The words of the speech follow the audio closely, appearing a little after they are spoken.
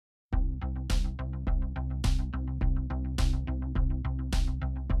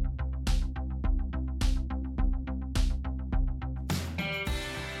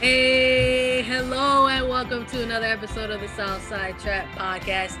Hey, hello, and welcome to another episode of the Southside Trap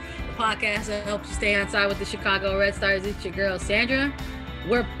Podcast, the podcast that helps you stay on side with the Chicago Red Stars. It's your girl, Sandra.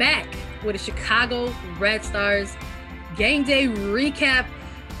 We're back with a Chicago Red Stars game day recap.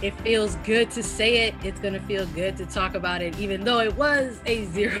 It feels good to say it. It's going to feel good to talk about it, even though it was a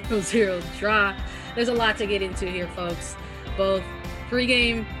 0-0 draw. There's a lot to get into here, folks, both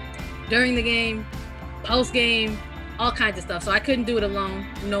pre-game, during the game, post-game, all kinds of stuff. So I couldn't do it alone.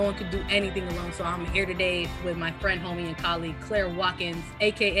 No one could do anything alone. So I'm here today with my friend, homie, and colleague, Claire Watkins,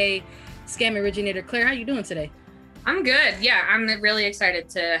 aka Scam Originator. Claire, how you doing today? I'm good. Yeah, I'm really excited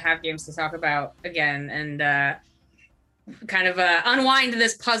to have games to talk about again and kind of unwind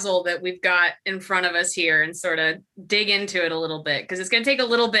this puzzle that we've got in front of us here and sort of dig into it a little bit, because it's going to take a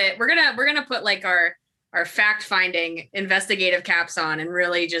little bit. We're gonna put like our fact-finding investigative caps on and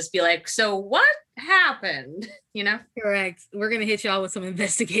really just be like, so what happened? You know? Correct. We're going to hit y'all with some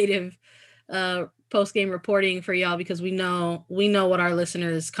investigative post-game reporting for y'all, because we know what our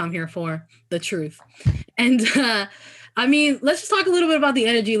listeners come here for, the truth. And I mean, let's just talk a little bit about the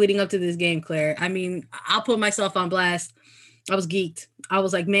energy leading up to this game, Claire. I mean, I'll put myself on blast. I was geeked. I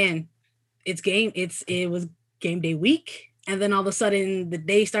was like, man, it was game day week. And then all of a sudden the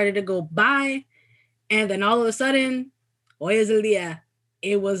day started to go by. And then all of a sudden, hoy es el día.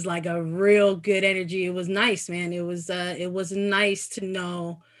 It was like a real good energy. It was nice, man. It was nice to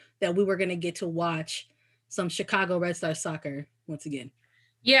know that we were going to get to watch some Chicago Red Stars soccer once again.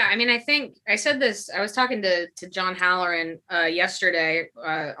 Yeah, I mean, I think I said this. I was talking to John Halloran yesterday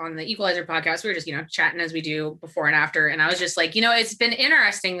on the Equalizer podcast. We were just, chatting as we do before and after. And I was just like, it's been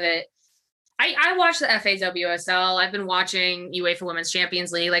interesting that I watched the FAWSL. I've been watching UEFA Women's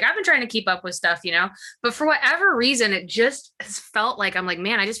Champions League. Like, I've been trying to keep up with stuff, but for whatever reason, it just has felt like I'm like,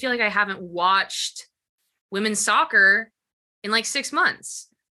 man, I just feel like I haven't watched women's soccer in like 6 months,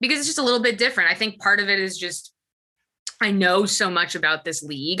 because it's just a little bit different. I think part of it is just, I know so much about this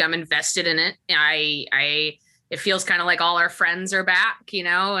league. I'm invested in it. It feels kind of like all our friends are back,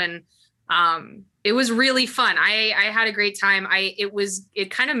 and it was really fun. I had a great time. It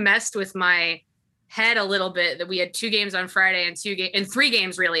kind of messed with my head a little bit that we had 2 games on Friday and 3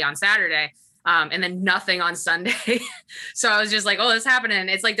 games really on Saturday. And then nothing on Sunday. So I was just like, oh, this is happening.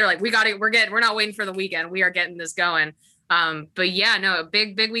 It's like, they're like, we're not waiting for the weekend. We are getting this going. But yeah, no, a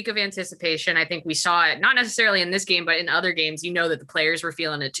big week of anticipation. I think we saw it, not necessarily in this game, but in other games, that the players were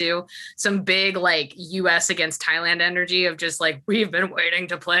feeling it too. Some big like US against Thailand energy of just like, we've been waiting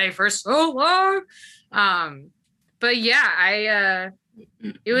to play for so long. But yeah,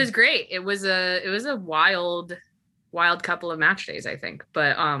 it was great. It was a wild couple of match days, I think,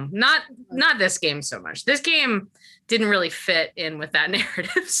 but not this game so much. This game didn't really fit in with that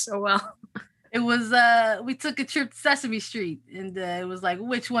narrative so well. It was, we took a trip to Sesame Street, and it was like,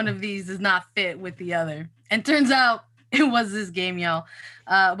 which one of these does not fit with the other? And turns out it was this game, y'all.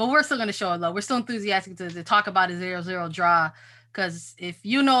 But we're still going to show it, though. We're still enthusiastic to talk about a 0-0 draw, because if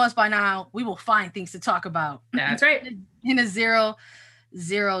you know us by now, we will find things to talk about. That's right. In a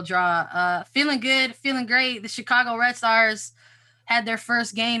 0-0 draw. Feeling good, feeling great. The Chicago Red Stars had their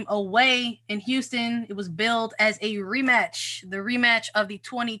first game away in Houston. It was billed as a rematch, the rematch of the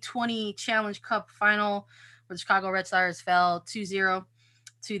 2020 Challenge Cup final, where the Chicago Red Stars fell 2-0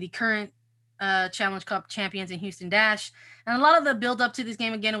 to the current Challenge Cup champions in Houston Dash. And a lot of the build up to this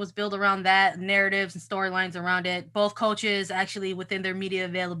game, again, it was built around that, narratives and storylines around it. Both coaches actually within their media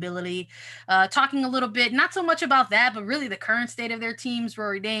availability, talking a little bit, not so much about that, but really the current state of their teams.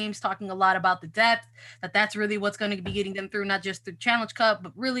 Rory Dames talking a lot about the depth, that's really what's going to be getting them through, not just the Challenge Cup,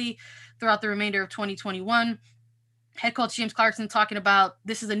 but really throughout the remainder of 2021. Head coach James Clarkson talking about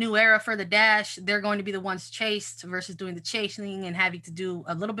this is a new era for the Dash. They're going to be the ones chased versus doing the chasing and having to do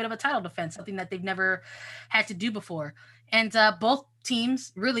a little bit of a title defense, something that they've never had to do before. And both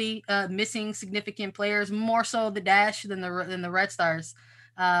teams really missing significant players, more so the Dash than the Red Stars.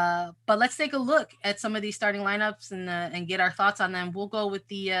 But let's take a look at some of these starting lineups and get our thoughts on them. We'll go with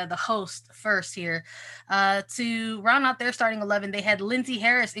the host first here. To round out their starting 11, they had Lindsey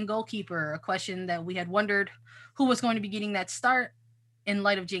Harris in goalkeeper, a question that we had wondered who was going to be getting that start in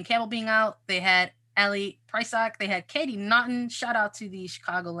light of Jane Campbell being out. They had Ali Prysock. They had Katie Naughton. Shout out to the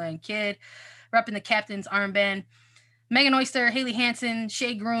Chicagoland kid, repping the captain's armband. Megan Oyster, Haley Hansen,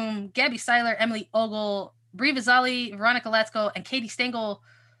 Shay Groom, Gabby Seiler, Emily Ogle, Brie Vazali, Veronica Latsko, and Katie Stengel.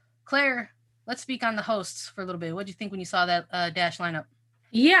 Claire, let's speak on the hosts for a little bit. What did you think when you saw that Dash lineup?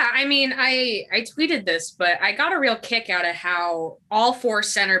 Yeah, I mean, I tweeted this, but I got a real kick out of how all 4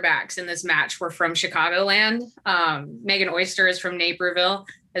 center backs in this match were from Chicagoland. Megan Oyster is from Naperville.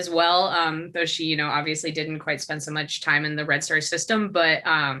 as well. Though she, obviously didn't quite spend so much time in the Red Star system, but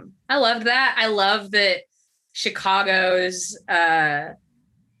I loved that. I love that Chicago's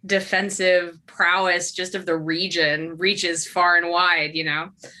defensive prowess just of the region reaches far and wide, Yeah,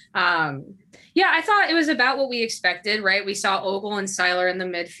 I thought it was about what we expected, right? We saw Ogle and Seiler in the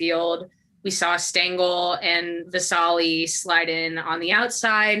midfield. We saw Stengel and Vasali slide in on the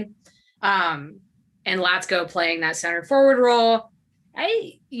outside. And Latsko playing that center forward role.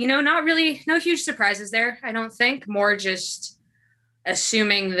 Not really, no huge surprises there, I don't think. More just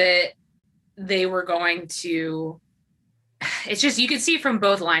assuming that they were going to, it's just, you could see from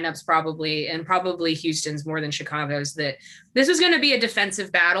both lineups probably, and probably Houston's more than Chicago's, that this was going to be a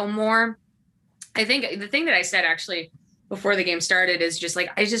defensive battle more. I think the thing that I said actually before the game started is just like,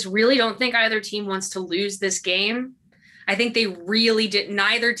 I just really don't think either team wants to lose this game. I think they really did.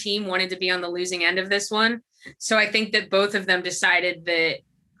 Neither team wanted to be on the losing end of this one. So I think that both of them decided that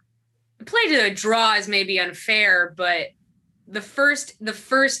play to a draw is maybe unfair, but the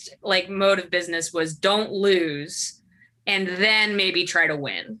first like mode of business was don't lose and then maybe try to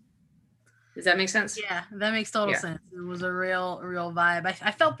win. Does that make sense? Yeah, that makes total sense. It was a real vibe.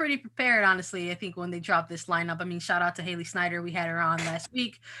 I felt pretty prepared, honestly. I think when they dropped this lineup, I mean, shout out to Haley Snyder. We had her on last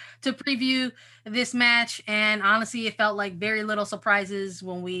week to preview this match. And honestly, it felt like very little surprises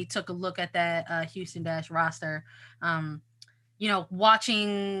when we took a look at that Houston Dash roster.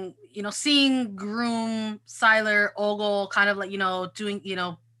 Watching, seeing Groom, Seiler, Ogle kind of like, doing,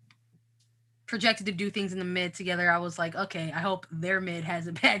 projected to do things in the mid together. I was like, okay, I hope their mid has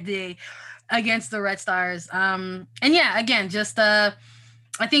a bad day against the Red Stars. And yeah, again, just I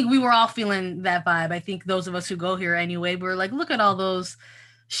think we were all feeling that vibe. I think those of us who go here anyway, we're like, look at all those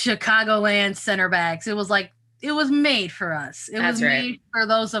Chicagoland center backs. It was like, it was made for us. That's made for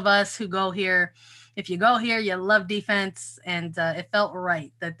those of us who go here. If you go here, you love defense. And it felt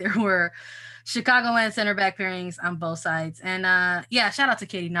right that there were Chicagoland center back pairings on both sides. And shout out to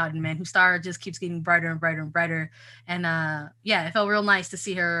Katie Naughton, man, whose star just keeps getting brighter and brighter and brighter. And it felt real nice to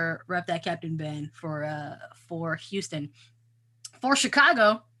see her rep that captain band for Houston. For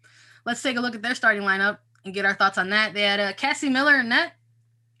Chicago, let's take a look at their starting lineup and get our thoughts on that. They had Cassie Miller in net,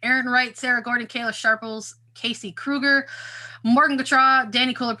 Erin Wright, Sarah Gordon, Kayla Sharples, Casey Kruger, Morgan Gautrat,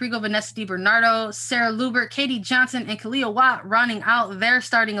 Danny Colaprico, Vanessa DiBernardo, Sarah Lubert, Katie Johnson, and Kalia Watt rounding out their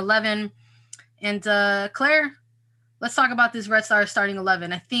starting 11. And Claire, let's talk about this Red Star starting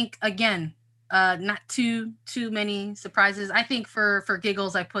 11. I think, again, not too many surprises. I think for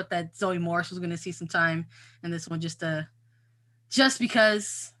giggles, I put that Zoe Morris was going to see some time in this one just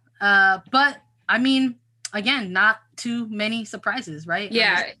because. But, I mean, again, not too many surprises, right?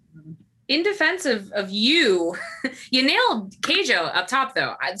 Yeah. In defense of you, you nailed Keijo up top,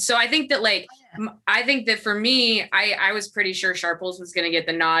 though. So I think that, I think that for me, I was pretty sure Sharples was going to get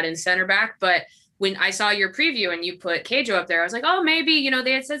the nod in center back. But when I saw your preview and you put Keijo up there, I was like, oh, maybe,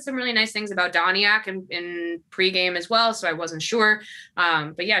 they had said some really nice things about Doniak in pregame as well. So I wasn't sure.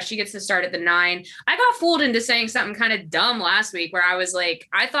 But yeah, she gets to start at the 9. I got fooled into saying something kind of dumb last week where I was like,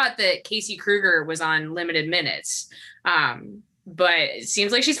 I thought that Casey Kruger was on limited minutes. But it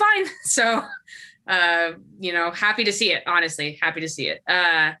seems like she's fine. So, happy to see it, honestly, happy to see it.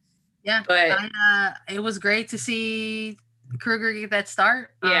 But it was great to see Kruger get that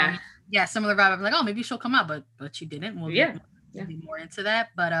start. Similar vibe. I'm like, oh, maybe she'll come out, but she didn't. We'll be more into that.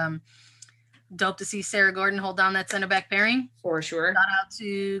 But dope to see Sarah Gordon hold down that center back pairing. For sure. Shout out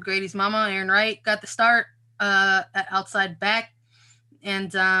to Grady's mama, Erin Wright, got the start at outside back.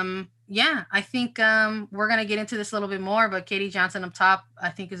 And I think we're going to get into this a little bit more, but Katie Johnson up top, I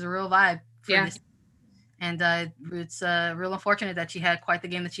think, is a real vibe for this. And it's real unfortunate that she had quite the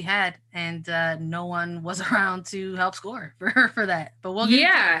game that she had, and no one was around to help score for her for that. But we'll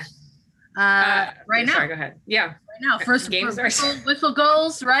get right now. Sorry, go ahead. Yeah. Right now, first whistle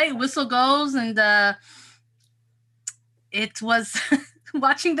goes, right? Whistle goes, and it was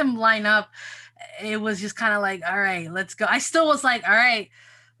watching them line up. It was just kind of like, all right, let's go. I still was like, all right,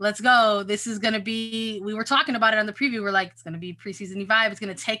 let's go. This is going to be, we were talking about it on the preview. We're like, it's going to be preseason vibe. It's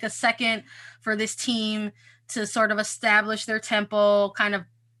going to take a second for this team to sort of establish their tempo, kind of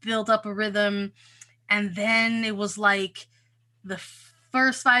build up a rhythm. And then it was like the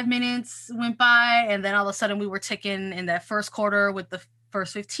first 5 minutes went by, and then all of a sudden we were ticking in that first quarter with the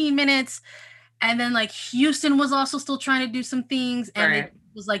first 15 minutes. And then Houston was also still trying to do some things. And it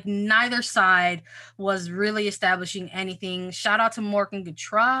was like neither side was really establishing anything. Shout out to Morgan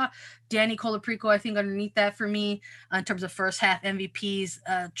Gautrat, Danny Colaprico, I think underneath that for me in terms of first half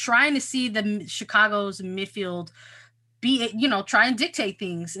MVPs, trying to see the Chicago's midfield be, try and dictate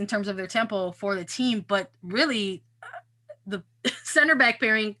things in terms of their tempo for the team. But really the center back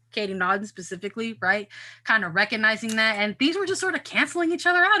pairing, Katie Naughton specifically, right? Kind of recognizing that. And things were just sort of canceling each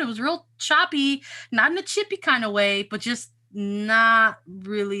other out. It was real choppy, not in a chippy kind of way, but just not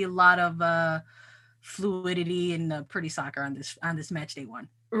really a lot of fluidity and pretty soccer on this match day one.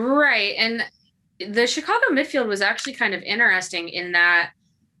 Right. And the Chicago midfield was actually kind of interesting in that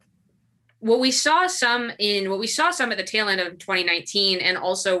what we saw some at the tail end of 2019, and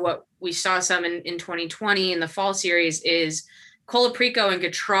also what we saw some in 2020 in the fall series, is Colaprico and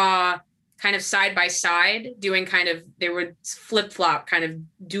Gautrat kind of side by side doing they would flip flop kind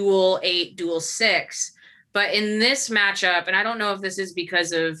of dual 8, dual 6. But in this matchup, and I don't know if this is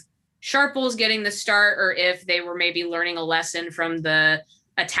because of Sharples getting the start or if they were maybe learning a lesson from the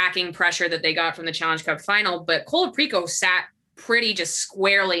attacking pressure that they got from the Challenge Cup final, but Colaprico sat pretty just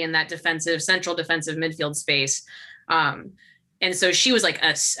squarely in that central defensive midfield space. And so she was like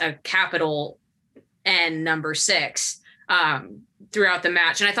a capital N number 6 throughout the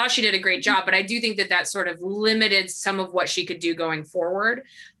match. And I thought she did a great job, but I do think that sort of limited some of what she could do going forward.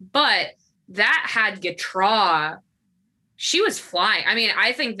 But that had Gautrat, she was flying. I mean,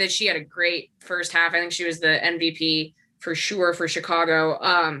 I think that she had a great first half. I think she was the MVP for sure for Chicago.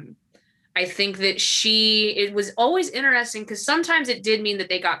 I think that it was always interesting because sometimes it did mean that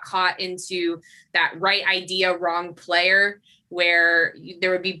they got caught into that right idea, wrong player, where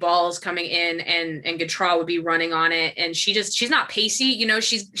there would be balls coming in and Gautrat would be running on it. And she's not pacey, you know,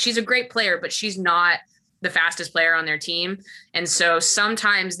 she's a great player, but she's not the fastest player on their team. And so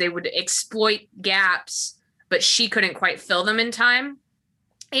sometimes they would exploit gaps, but she couldn't quite fill them in time.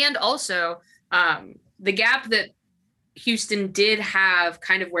 And also the gap that Houston did have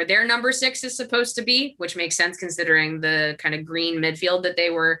kind of where their number 6 is supposed to be, which makes sense considering the kind of green midfield that they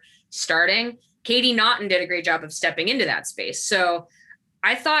were starting. Katie Naughton did a great job of stepping into that space. So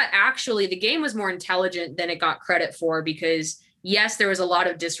I thought actually the game was more intelligent than it got credit for, because yes, there was a lot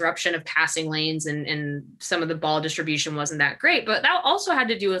of disruption of passing lanes and some of the ball distribution wasn't that great, but that also had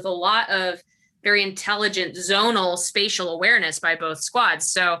to do with a lot of very intelligent zonal spatial awareness by both squads.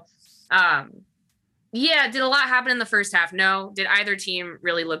 So yeah, did a lot happen in the first half? No. Did either team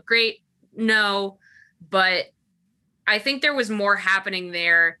really look great? No. But I think there was more happening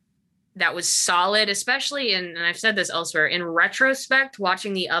there that was solid, especially and I've said this elsewhere, in retrospect,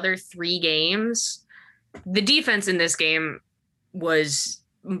 watching the other 3 games, the defense in this game was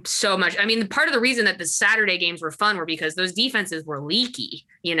so much. I mean, part of the reason that the Saturday games were fun were because those defenses were leaky,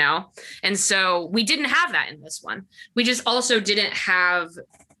 you know? And so we didn't have that in this one. We just also didn't have,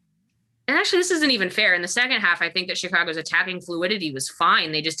 and actually this isn't even fair. In the second half, I think that Chicago's attacking fluidity was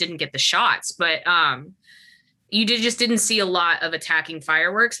fine. They just didn't get the shots, but just didn't see a lot of attacking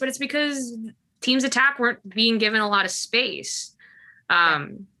fireworks, but it's because teams' attack weren't being given a lot of space.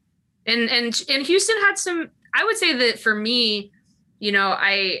 And Houston had some, I would say that for me, you know,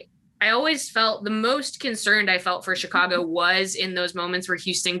 I always felt the most concerned I felt for Chicago was in those moments where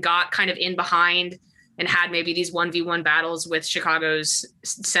Houston got kind of in behind and had maybe these 1v1 battles with Chicago's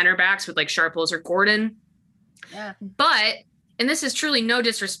center backs with like Sharples or Gordon. Yeah. But, and this is truly no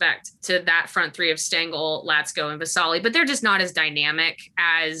disrespect to that front 3 of Stengel, Latsko, and Vasali, but they're just not as dynamic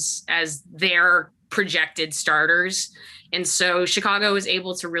as their projected starters. And so Chicago was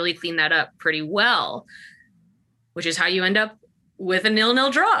able to really clean that up pretty well, which is how you end up with a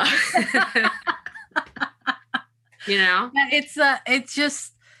 0-0 draw. You know?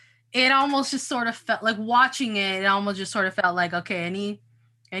 It almost just sort of felt like watching it. It almost just sort of felt like, okay,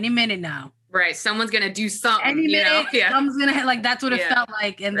 any minute now. Right. Someone's going to do something. Any minute, yeah. someone's going to like, that's what it felt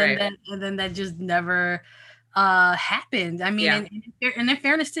like. And then that just never happened. I mean, and in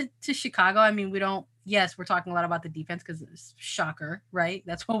fairness to Chicago, I mean, we're talking a lot about the defense because it's shocker, right?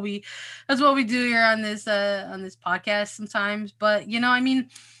 That's what we do here on this podcast sometimes. But, you know, I mean,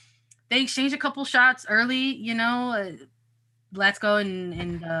 they exchanged a couple shots early, you know, Latsko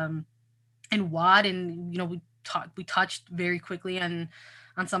and Watt, and you know we touched very quickly on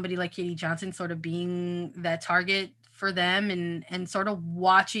somebody like Katie Johnson sort of being that target for them, and sort of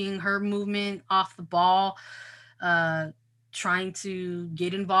watching her movement off the ball, trying to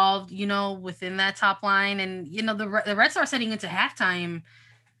get involved, you know, within that top line, and you know the Red Stars heading into halftime,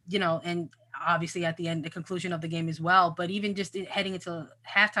 you know, and obviously at the conclusion of the game as well, but even just heading into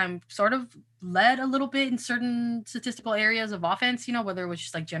halftime sort of led a little bit in certain statistical areas of offense, you know, whether it was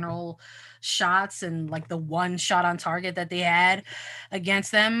just like general shots and like the one shot on target that they had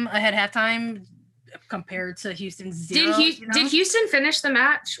against them ahead halftime compared to Houston's 0. Did Houston finish the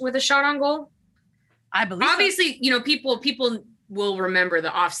match with a shot on goal? I believe obviously, so. You know, people will remember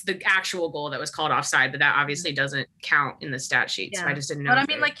the actual goal that was called offside, but that obviously doesn't count in the stat sheet. Yeah. So I just didn't know. But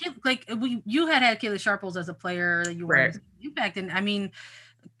I mean, you had Kayla Sharples as a player that you were impact, and I mean,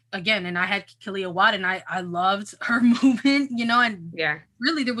 again, and I had Kealia Watt, and I loved her movement, and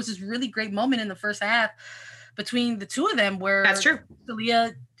really there was this really great moment in the first half between the two of them where that's true.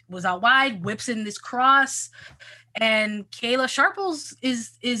 Kealia was out wide, whips in this cross. And Kayla Sharples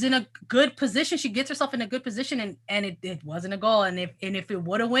is in a good position. She gets herself in a good position, and it wasn't a goal. And if it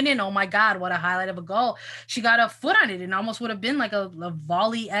would have went in, oh my God, what a highlight of a goal! She got a foot on it, and almost would have been like a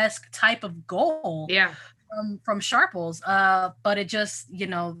volley-esque type of goal. Yeah. From Sharples, but it just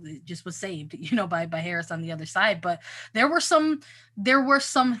was saved, by Harris on the other side. But there were some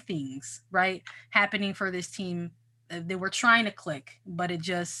things right happening for this team. They were trying to click, but it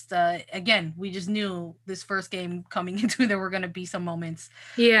just, again, we just knew this first game coming into, there were going to be some moments.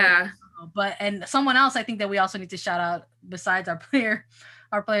 Yeah. And someone else I think that we also need to shout out besides our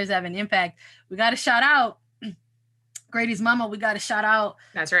players have an impact. We got to shout out Grady's mama. We got to shout out.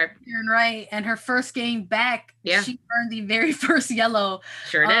 That's right. Erin Wright, and her first game back. Yeah. She earned the very first yellow.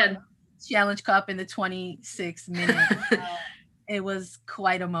 Sure did. Challenge Cup in the 26th minute. It was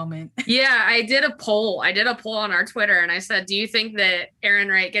quite a moment. Yeah, I did a poll on our Twitter, and I said, do you think that Erin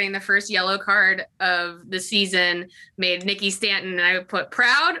Wright getting the first yellow card of the season made Nikki Stanton, and I would put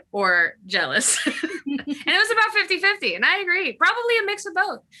proud or jealous? And it was about 50-50, and I agree. Probably a mix of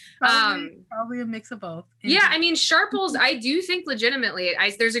both. Probably a mix of both. Yeah, I memean, Sharples, I do think legitimately,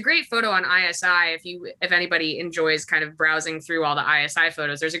 there's a great photo on ISI if anybody enjoys kind of browsing through all the ISI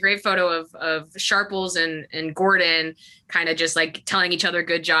photos. There's a great photo of Sharples and Gordon kind of just like telling each other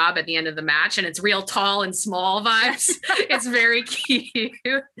good job at the end of the match, and it's real tall and small vibes. It's very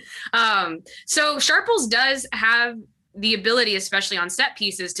cute. So Sharples does have the ability, especially on set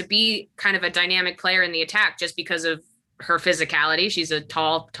pieces, to be kind of a dynamic player in the attack just because of her physicality. She's a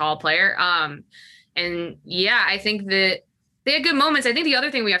tall player. And yeah, I think that they had good moments. I think the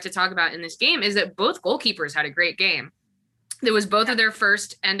other thing we have to talk about in this game is that both goalkeepers had a great game. It was both of their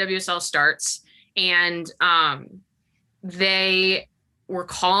first NWSL starts, and they were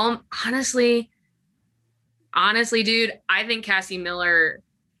calm. Honestly, dude, I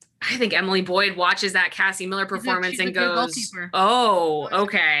think Emily Boyd watches that Cassie Miller performance and goes, oh,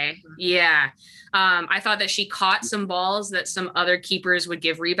 okay. Yeah. I thought that she caught some balls that some other keepers would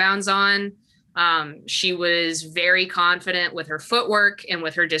give rebounds on. She was very confident with her footwork and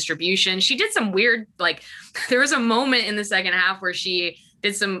with her distribution. She did some weird, there was a moment in the second half where she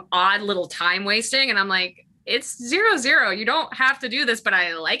did some odd little time wasting, and I'm like, it's 0-0. You don't have to do this, but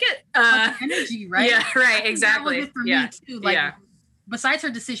I like it. Energy, right? Yeah, right. Exactly. Me too. Besides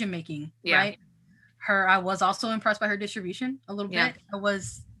her decision making, right? I was also impressed by her distribution a little bit. I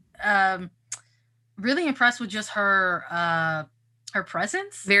was really impressed with just her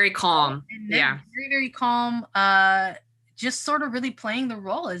presence. Very calm. Very, very calm. Just sort of really playing the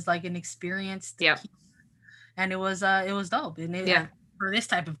role as like an experienced keeper. And it was dope. And for this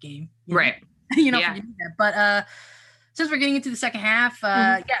type of game. Right. But since we're getting into the second half,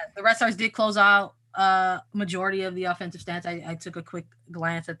 the Red Stars did close out majority of the offensive stats. I took a quick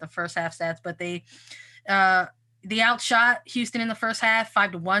glance at the first half stats, but they outshot Houston in the first half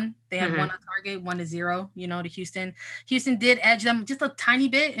 5-1. They had 1 on target, 1-0, to Houston. Houston did edge them just a tiny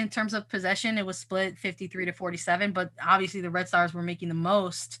bit in terms of possession. It was split 53-47, but obviously the Red Stars were making the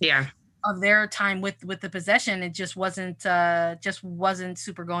most of their time with the possession. It just wasn't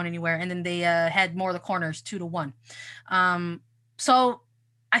super going anywhere. And then they had more of the corners, 2-1. So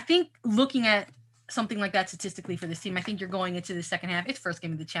I think looking at something like that statistically for this team, I think you're going into the second half. It's first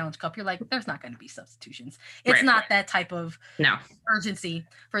game of the Challenge Cup. You're like, there's not going to be substitutions. It's not that type of urgency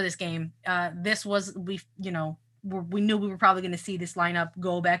for this game. This was, we knew we were probably going to see this lineup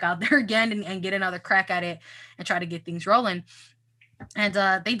go back out there again and get another crack at it and try to get things rolling.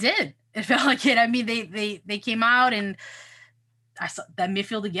 And they did. It felt like it. I mean, they came out, and I saw that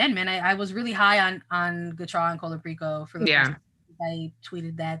midfield again, man. I was really high on Gautrat and Colaprico for the first. I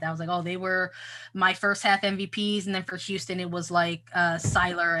tweeted that. I was like, oh, they were my first half MVPs. And then for Houston, it was like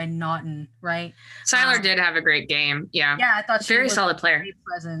Seiler and Naughton, right? Seiler did have a great game. Yeah. Yeah, I thought she very was solid player. Great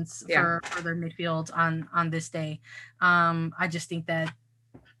presence for their midfield on this day. I just think that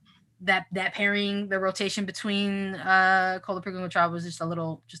pairing, the rotation between Colaprico and Gautrat was just a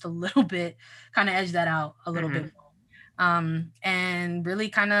little bit kind of edged that out a little bit. And really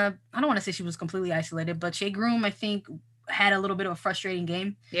kind of, I don't want to say she was completely isolated, but Shea Groom, I think, had a little bit of a frustrating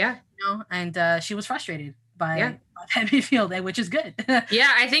game. Yeah. And she was frustrated by that midfield, which is good. Yeah,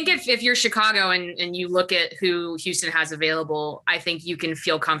 I think if you're Chicago and you look at who Houston has available, I think you can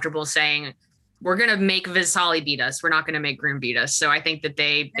feel comfortable saying we're going to make Visali beat us. We're not going to make Groom beat us. So I think that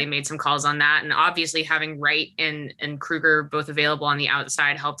they made some calls on that. And obviously having Wright and Kruger both available on the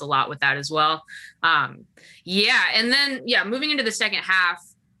outside helped a lot with that as well. And then, moving into the second half,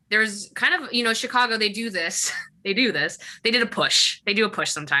 there's kind of, Chicago, they do this. They do a push. They do a push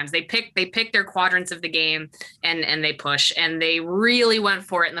sometimes. They pick their quadrants of the game and they push. And they really went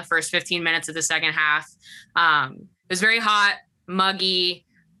for it in the first 15 minutes of the second half. It was very hot, muggy.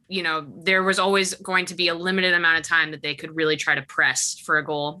 There was always going to be a limited amount of time that they could really try to press for a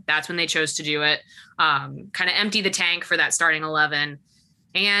goal. That's when they chose to do it. Kind of empty the tank for that starting 11.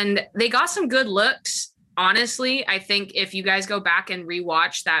 And they got some good looks. Honestly, I think if you guys go back and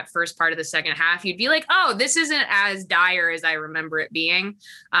rewatch that first part of the second half, you'd be like, oh, this isn't as dire as I remember it being.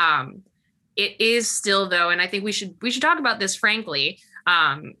 It is still, though, and I think we should talk about this frankly.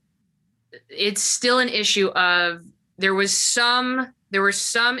 It's still an issue of there were some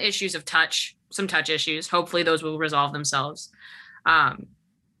issues of some touch issues. Hopefully those will resolve themselves.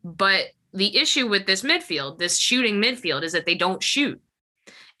 But the issue with this shooting midfield, is that they don't shoot.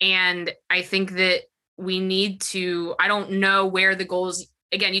 And I think that we need to, I don't know where the goals,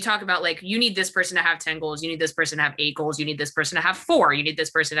 again, you talk about like, you need this person to have 10 goals. You need this person to have 8 goals. You need this person to have 4. You need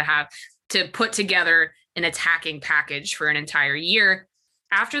this person to put together an attacking package for an entire year.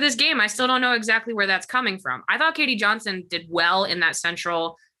 After this game, I still don't know exactly where that's coming from. I thought Katie Johnson did well in that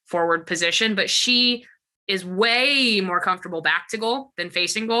central forward position, but she is way more comfortable back to goal than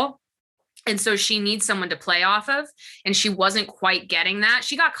facing goal. And so she needs someone to play off of. And she wasn't quite getting that.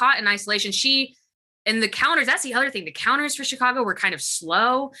 She got caught in isolation. And the counters, that's the other thing. The counters for Chicago were kind of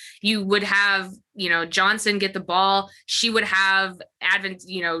slow. You would have, Johnson get the ball. She would have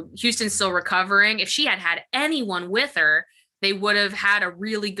Houston still recovering. If she had anyone with her, they would have had a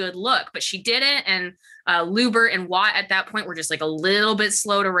really good look, but she didn't. And Luber and Watt at that point were just like a little bit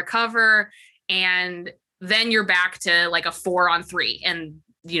slow to recover. And then you're back to like a 4-on-3 and,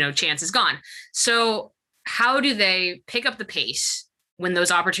 chance is gone. So how do they pick up the pace when those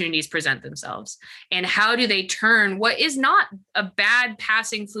opportunities present themselves? And how do they turn what is not a bad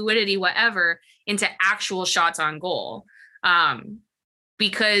passing fluidity, whatever, into actual shots on goal?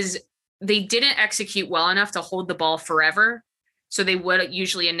 Because they didn't execute well enough to hold the ball forever. So they would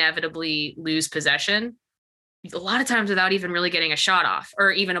usually inevitably lose possession a lot of times without even really getting a shot off, or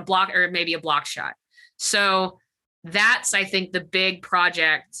even a block, or maybe a block shot. So that's, I think, the big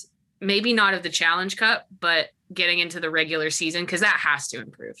project, maybe not of the Challenge Cup, but getting into the regular season, because that has to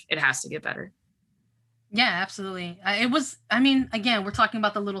improve. It has to get better. Yeah, absolutely. Again, we're talking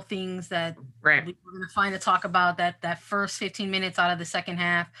about the little things that right. we're going to find to talk about that first 15 minutes out of the second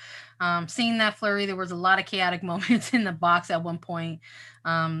half. Seeing that flurry, there was a lot of chaotic moments in the box at one point.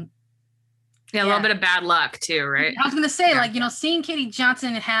 A little bit of bad luck too, right? I was going to say, seeing Katie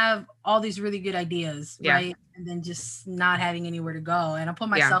Johnson have all these really good ideas, right? And then just not having anywhere to go. And I'll put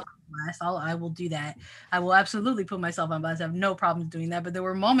myself on blast. I will do that. I will absolutely put myself on blast. I have no problem doing that. But there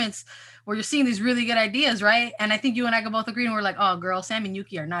were moments where you're seeing these really good ideas, right? And I think you and I could both agree, and we're like, oh, girl, Sam and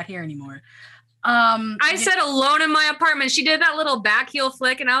Yuki are not here anymore. I said alone in my apartment. She did that little back heel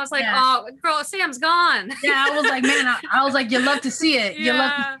flick, and I was like, oh, girl, Sam's gone. Yeah, I was like, man, I was like, you love to see it. You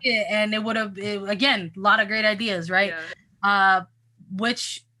love to see it. And it would have, again, a lot of great ideas, right? Yeah.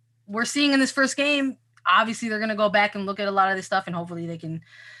 Which we're seeing in this first game. Obviously, they're going to go back and look at a lot of this stuff, and hopefully they can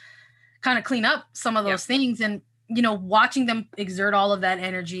kind of clean up some of those things. And, watching them exert all of that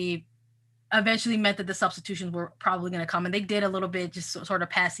energy eventually meant that the substitutions were probably going to come, and they did a little bit just sort of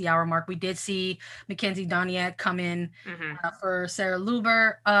past the hour mark. We did see Mackenzie Doniak come in for Sarah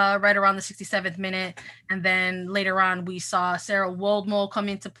Luber right around the 67th minute. And then later on, we saw Sarah Woldmole come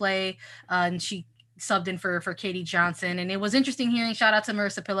into play, and she subbed in for Katie Johnson. And it was interesting hearing, shout out to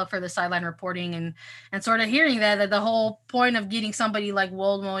Marissa Pilla for the sideline reporting, and sort of hearing that the whole point of getting somebody like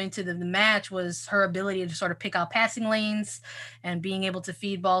Woldmole into the match was her ability to sort of pick out passing lanes and being able to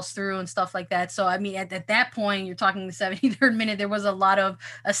feed balls through and stuff like that. So, at that point, you're talking the 73rd minute, there was a lot of,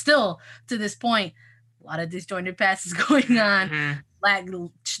 still to this point, a lot of disjointed passes going on.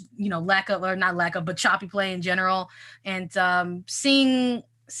 Lack of, or not lack of, but choppy play in general. And seeing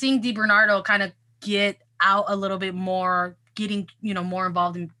DiBernardo kind of get out a little bit more, getting more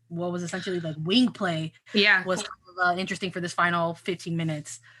involved in what was essentially like wing play, was kind of, interesting for this final 15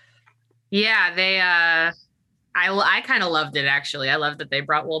 minutes. They I kind of loved it, actually. I love that they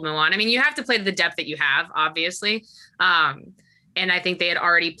brought Woldmole on. I mean, you have to play the depth that you have, obviously, and I think they had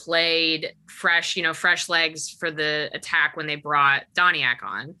already played fresh legs for the attack when they brought Doniak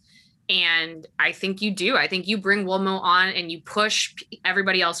on. And I think you do. I think you bring Woldmole on and you push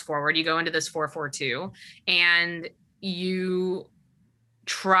everybody else forward. You go into this 4-4-2, and you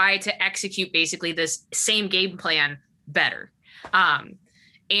try to execute basically this same game plan better.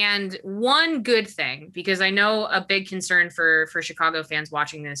 And one good thing, because I know a big concern for Chicago fans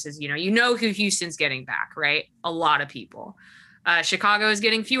watching this is, you know who Houston's getting back, right? A lot of people. Chicago is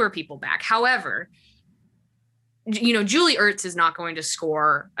getting fewer people back. However, Julie Ertz is not going to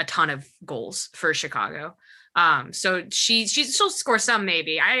score a ton of goals for Chicago. So she'll score some,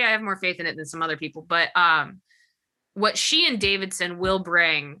 maybe. I have more faith in it than some other people. But what she and Davidson will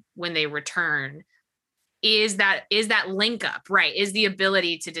bring when they return is that link up, right? Is the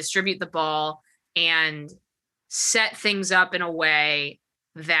ability to distribute the ball and set things up in a way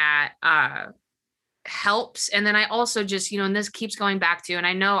that helps. And then I also just, and this keeps going back to, and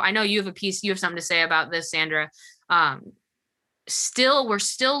I know you have something to say about this, Sandra. We're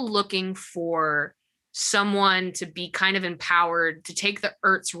still looking for someone to be kind of empowered to take the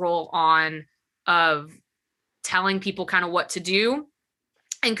Ertz role on of telling people kind of what to do.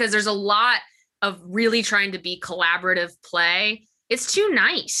 And because there's a lot of really trying to be collaborative play, it's too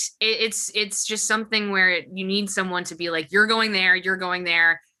nice. It's just something where you need someone to be like, you're going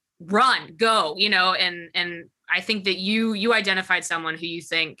there, run, go, and I think that you identified someone who you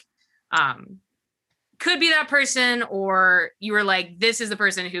think could be that person, or you were like, this is the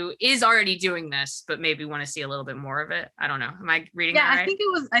person who is already doing this, but maybe want to see a little bit more of it. I don't know. Am I reading that right? I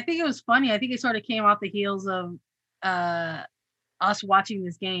think it was funny. I think it sort of came off the heels of us watching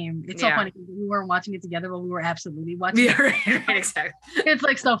this game. It's so funny because we weren't watching it together, but we were absolutely watching it. Right, exactly. It's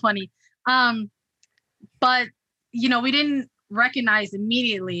like so funny. But we didn't recognize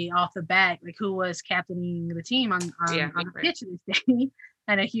immediately off the bat like who was captaining the team on the pitch this day.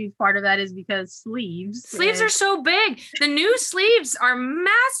 And a huge part of that is because sleeves are so big. The new sleeves are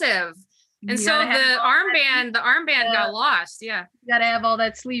massive. And so the armband got lost. Yeah. You gotta have all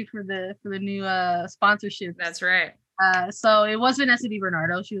that sleeve for the new sponsorship. That's right. So it was Vanessa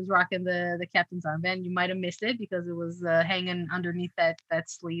DiBernardo. She was rocking the captain's armband. You might have missed it because it was hanging underneath that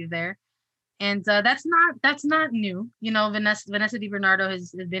sleeve there. And that's not new. Vanessa DiBernardo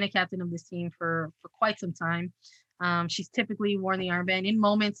has been a captain of this team for quite some time. She's typically worn the armband in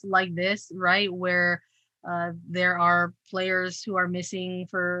moments like this, right, where there are players who are missing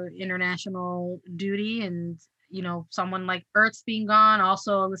for international duty, and someone like Ertz being gone,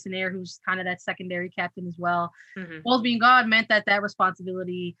 also Alyssa Naeher, who's kind of that secondary captain as well. Mm-hmm. Both being gone meant that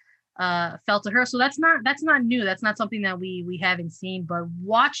responsibility fell to her. So that's not new. That's not something that we haven't seen. But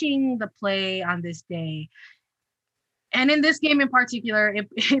watching the play on this day, and in this game in particular,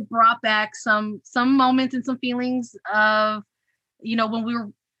 it brought back some moments and some feelings of, when we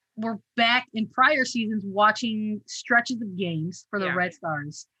were back in prior seasons watching stretches of games for the Red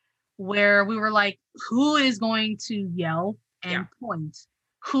Stars, where we were like, who is going to yell and point?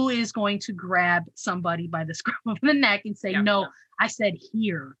 Who is going to grab somebody by the scruff of the neck and say, no, I said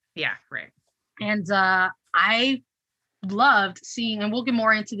here. Yeah, right. And I loved seeing, and we'll get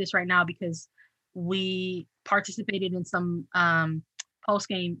more into this right now because we participated in some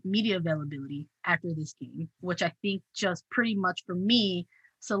post-game media availability after this game, which I think just pretty much for me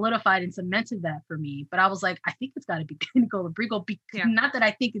solidified and cemented that for me. But I was like, I think it's got to be Dani Colaprico. Not that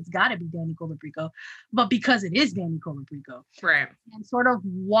I think it's got to be Dani Colaprico, but because it is Dani Colaprico. Right. And sort of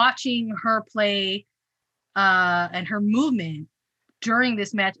watching her play and her movement during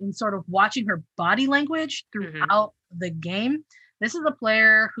this match and sort of watching her body language throughout the game. This is a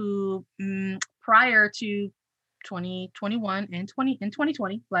player who prior to 2021 and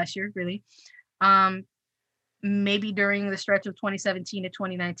 2020 last year, really, maybe during the stretch of 2017 to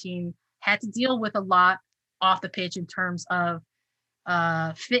 2019, had to deal with a lot off the pitch in terms of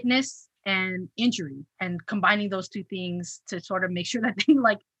fitness and injury, and combining those two things to sort of make sure that they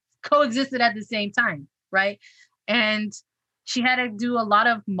like coexisted at the same time, right? And she had to do a lot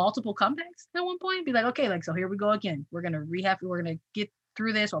of multiple comebacks at one point, be like, okay, like, so here we go again. We're going to rehab, we're going to get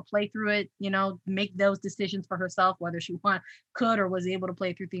through this or play through it, make those decisions for herself, whether she could or was able to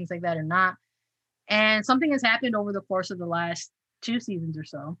play through things like that or not. And something has happened over the course of the last 2 seasons or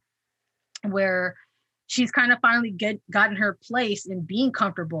so, where she's kind of finally gotten her place in being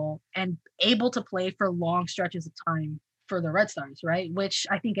comfortable and able to play for long stretches of time for the Red Stars, right? Which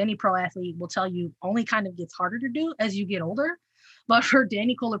I think any pro athlete will tell you only kind of gets harder to do as you get older. But for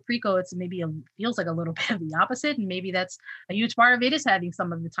Dani Colaprico, it's maybe feels like a little bit of the opposite. And maybe that's a huge part of it, is having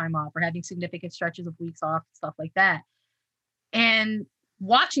some of the time off or having significant stretches of weeks off, stuff like that. And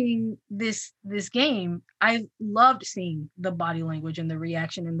watching this game, I loved seeing the body language and the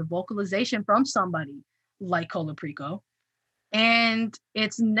reaction and the vocalization from somebody like Colaprico. And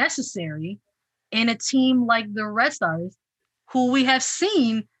it's necessary in a team like the Red Stars, who we have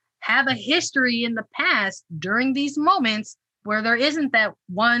seen have a history in the past during these moments where there isn't that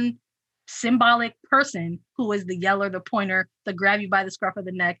one symbolic person who is the yeller, the pointer, the grab you by the scruff of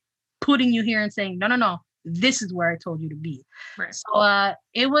the neck, putting you here and saying, no, this is where I told you to be. Right. So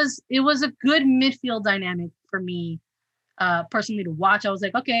it was a good midfield dynamic for me personally to watch. I was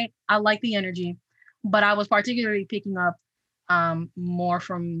like, okay, I like the energy, but I was particularly picking up more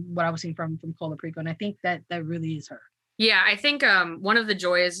from what I was seeing from Colaprico, and I think that really is her. Yeah, I think one of the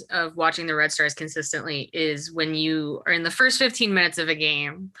joys of watching the Red Stars consistently is when you are in the first 15 minutes of a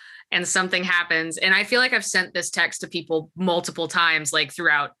game and something happens. And I feel like I've sent this text to people multiple times, like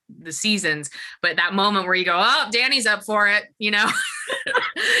throughout the seasons, but that moment where you go, oh, Danny's up for it, you know,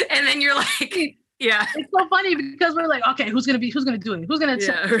 and then you're like, yeah. It's so funny because we're like, okay, who's going to do it? Who's going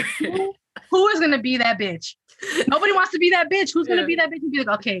to, who is going to be that bitch? Nobody wants to be that bitch. Who's going to be that bitch and be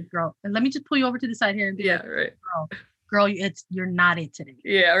like, okay, girl, and let me just pull you over to the side here and be like, right. Girl, you're not it today.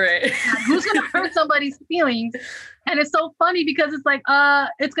 Yeah, right. Who's gonna hurt somebody's feelings? And it's so funny because it's like,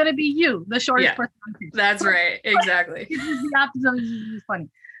 it's gonna be you, the shortest person on pitch. That's right. Exactly. It's just the opposite of it's funny.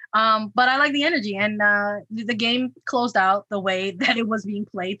 But I like the energy, and the game closed out the way that it was being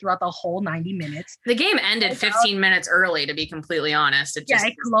played throughout the whole 90 minutes. The game ended 15 minutes early, to be completely honest. It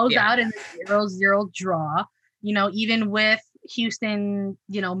closed out in a 0-0 draw. You know, even with Houston,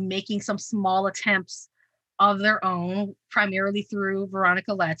 you know, making some small attempts of their own, primarily through Veronica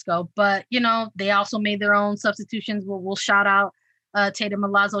Latsko. But, you know, they also made their own substitutions. We'll shout out Tatum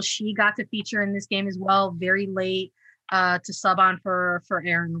Milazzo. She got to feature in this game as well, very late to sub on for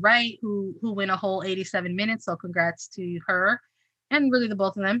Aaron Wright, who went a whole 87 minutes. So congrats to her and really the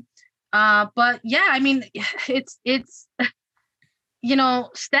both of them. But yeah, I mean, it's you know,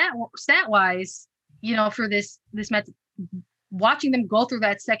 stat wise, you know, for this match, watching them go through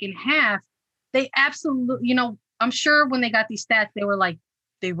that second half, they absolutely, you know, I'm sure when they got these stats, they were like,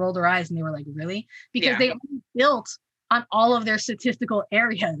 they rolled their eyes and they were like, really? Because they built on all of their statistical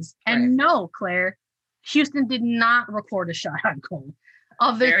areas. And no, Claire, Houston did not record a shot on goal.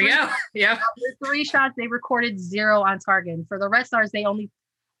 Of their three shots, they recorded 0 on target. And for the Red Stars, they only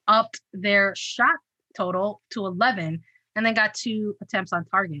upped their shot total to 11 and then got 2 attempts on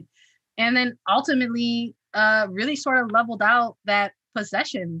target. And then ultimately really sort of leveled out that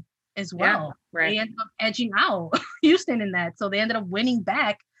possession as well. They ended up edging out Houston in that. So they ended up winning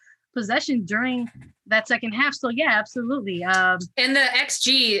back possession during that second half. So yeah, absolutely. And the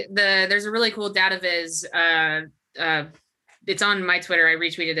XG, there's a really cool data viz. It's on my Twitter. I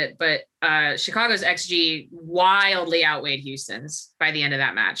retweeted it, but Chicago's XG wildly outweighed Houston's by the end of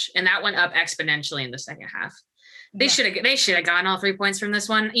that match. And that went up exponentially in the second half. They should have gotten all 3 points from this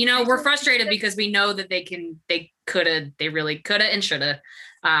one. You know, we're frustrated because we know that they really could have and should have.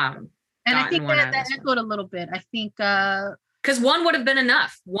 And I think that echoed a little bit. I think because one would have been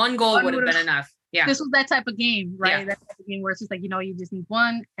enough. One goal would have been enough. Yeah. This was that type of game, right? Yeah. That type of game where it's just like, you know, you just need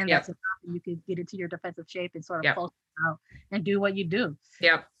one and that's enough. And you could get into your defensive shape and sort of close out and do what you do.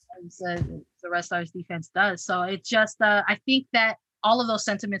 Yeah. The Red Stars defense does. So it's just I think that all of those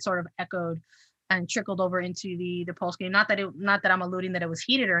sentiments sort of echoed and trickled over into the post game. Not that I'm alluding that it was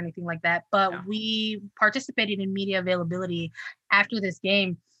heated or anything like that, but we participated in media availability after this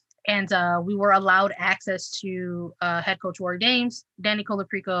game, and we were allowed access to head coach Rory Dames, Danny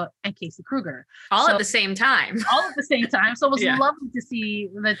Colaprico, and Casey Kruger. All at the same time. So it was lovely to see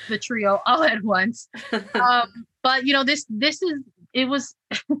the trio all at once. But you know, it was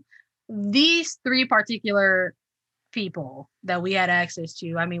these 3 particular people that we had access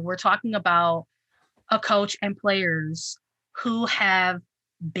to. I mean, we're talking about a coach and players who have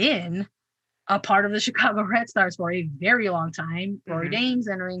been a part of the Chicago Red Stars for a very long time. Rory Dames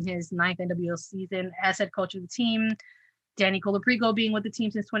entering his 9th NWL season as head coach of the team. Danny Colaprico being with the team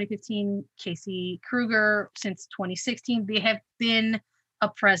since 2015. Casey Kruger since 2016. They have been a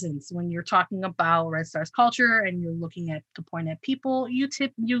presence when you're talking about Red Stars culture and you're looking at to point at people.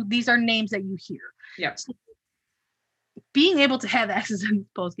 These are names that you hear. Yeah. So being able to have access in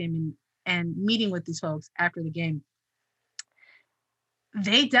post game and meeting with these folks after the game,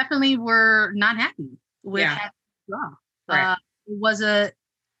 they definitely were not happy with having the draw. Right. It was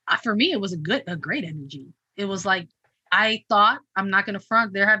for me, it was a great energy. It was like, I thought, I'm not going to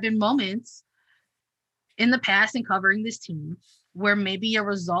front, there have been moments in the past in covering this team where maybe a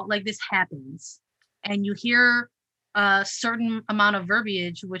result like this happens and you hear a certain amount of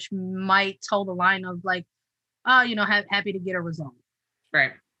verbiage, which might toe the line of like, oh, you know, happy to get a result.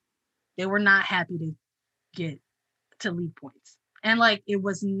 Right. They were not happy to get to lead points. And like, it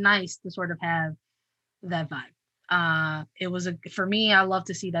was nice to sort of have that vibe. It was for me, I love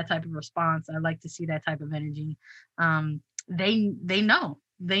to see that type of response. I like to see that type of energy. They know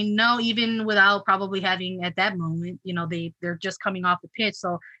they know, even without probably having at that moment, they're just coming off the pitch.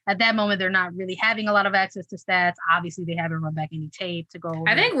 So at that moment, they're not really having a lot of access to stats. Obviously, they haven't run back any tape to go.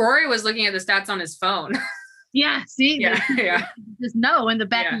 I think Rory was looking at the stats on his phone. Yeah. See, they just know in the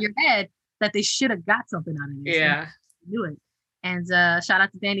back of your head that they should have got something out of it. Yeah. Do it. And shout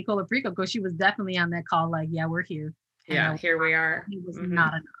out to Danny Colaprico, because she was definitely on that call. Like, yeah, we're here. And here we are. It was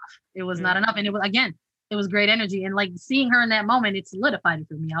not enough. It was not enough. And it was, again, it was great energy. And like seeing her in that moment, it solidified it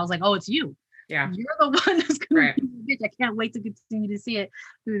for me. I was like, oh, it's you. Yeah. You're the one that's going to be the bitch. I can't wait to continue to see it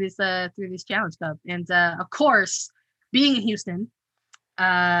through this Challenge Cup. And of course, being in Houston,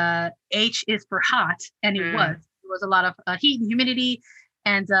 H is for hot. And it was a lot of heat and humidity.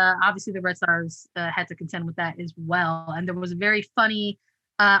 And obviously the Red Stars had to contend with that as well. And there was a very funny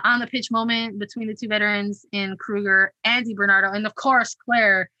on the pitch moment between the two veterans in Kruger and DiBernardo. And of course,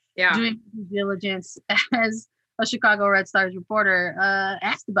 Claire doing due diligence as a Chicago Red Stars reporter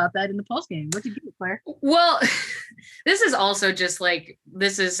asked about that in the postgame. What did you do, Claire? Well, this is also just like,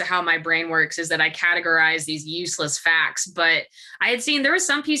 this is how my brain works, is that I categorize these useless facts. But I had seen, there was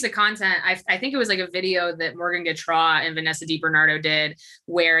some piece of content, I think it was like a video that Morgan Gautrat and Vanessa DiBernardo did,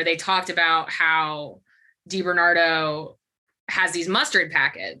 where they talked about how DiBernardo has these mustard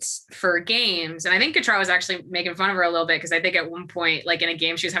packets for games. And I think Gautrat was actually making fun of her a little bit, because I think at one point, like in a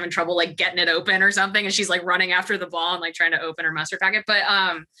game, she was having trouble like getting it open or something. And she's like running after the ball and like trying to open her mustard packet. But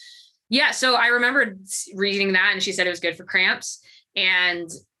yeah, so I remember reading that, and she said it was good for cramps. And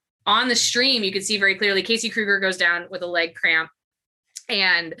on the stream, you could see very clearly Casey Kruger goes down with a leg cramp,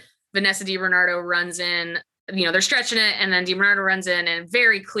 and Vanessa DiBernardo runs in, they're stretching it. And then DiBernardo runs in and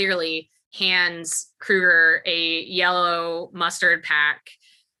very clearly hands Kruger a yellow mustard pack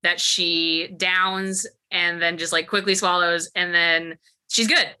that she downs and then just like quickly swallows, and then she's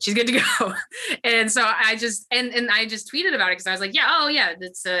good to go. And so I just I just tweeted about it, because I was like,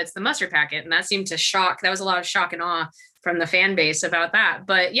 it's the mustard packet. And that seemed to that was a lot of shock and awe from the fan base about that.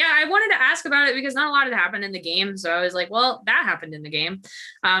 But yeah, I wanted to ask about it because not a lot had happened in the game. So I was like, well, that happened in the game.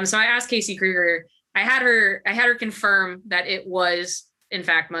 So I asked Casey Kruger. I had her confirm that it was in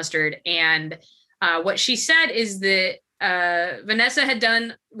fact mustard. And what she said is that Vanessa had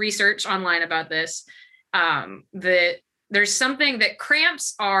done research online about this, that there's something that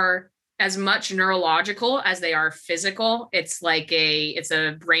cramps are as much neurological as they are physical. It's like it's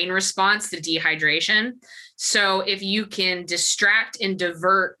a brain response to dehydration. So if you can distract and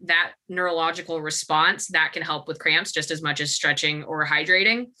divert that neurological response, that can help with cramps just as much as stretching or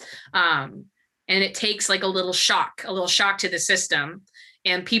hydrating. And it takes like a little shock to the system.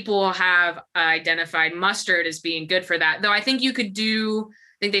 And people have identified mustard as being good for that. Though I think you could do,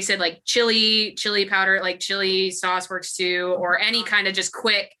 I think they said like chili powder, like chili sauce works too, or any kind of just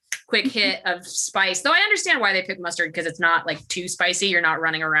quick hit of spice. Though I understand why they pick mustard, because it's not like too spicy. You're not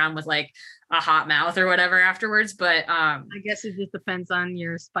running around with like a hot mouth or whatever afterwards. But I guess it just depends on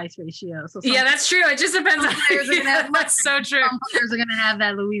your spice ratio. So yeah, that's true. It just depends on that's so true. Some players are gonna have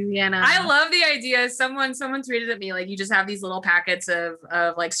that Louisiana. I love the idea. Someone tweeted at me, like, you just have these little packets of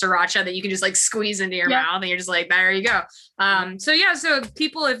like sriracha that you can just like squeeze into your mouth, and you're just like, there you go. So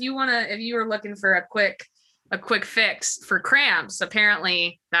people, if you were looking for a quick fix for cramps,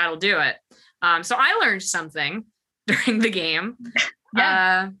 apparently that'll do it. So I learned something during the game.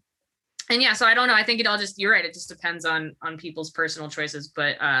 And yeah, so I don't know. I think it all you're right. It just depends on people's personal choices,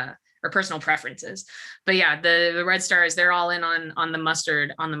 or personal preferences. But yeah, the Red Stars, they're all in on the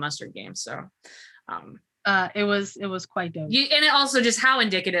mustard game. So it was quite dope. And it also just how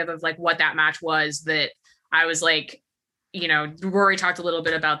indicative of like what that match was, that I was like, Rory talked a little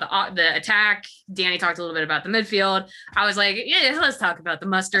bit about the attack. Danny talked a little bit about the midfield. I was like, yeah, let's talk about the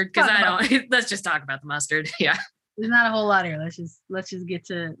mustard, because let's just talk about the mustard. Yeah. There's not a whole lot here. Let's just get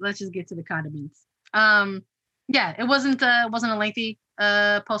to the condiments. Yeah, it wasn't a lengthy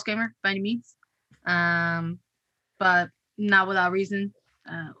post gamer by any means, but not without reason.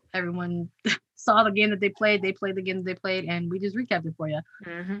 Everyone saw the game that they played. They played the game that they played, and we just recapped it for you.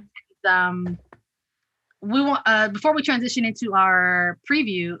 Mm-hmm. We want before we transition into our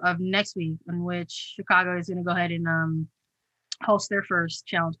preview of next week, in which Chicago is going to go ahead and host their first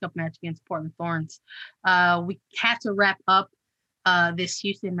Challenge Cup match against Portland Thorns. We have to wrap up this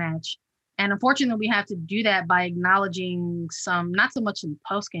Houston match. And unfortunately, we have to do that by acknowledging some, not so much in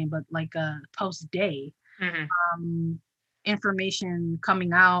post game, but like post day information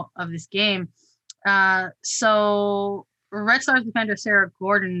coming out of this game. So Red Stars defender Sarah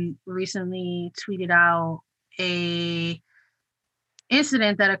Gordon recently tweeted out a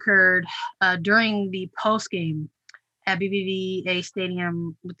incident that occurred during the post game, at BBVA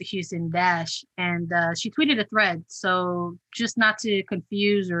Stadium with the Houston Dash, and she tweeted a thread. So just not to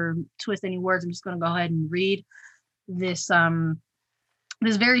confuse or twist any words, I'm just going to go ahead and read this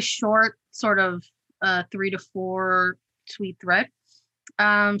this very short sort of 3 to 4 tweet thread.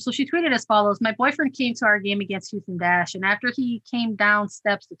 So she tweeted as follows: "My boyfriend came to our game against Houston Dash, and after he came down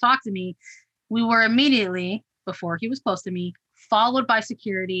steps to talk to me, we were immediately, before he was close to me, followed by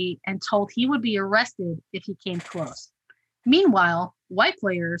security and told he would be arrested if he came close. Meanwhile, white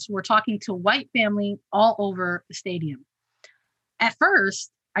players were talking to white family all over the stadium. At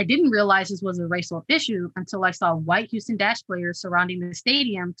first, I didn't realize this was a racial issue until I saw white Houston Dash players surrounding the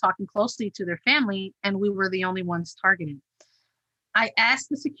stadium talking closely to their family, and we were the only ones targeted. I asked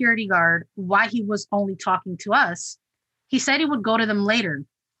the security guard why he was only talking to us. He said he would go to them later.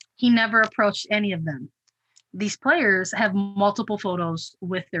 He never approached any of them. These players have multiple photos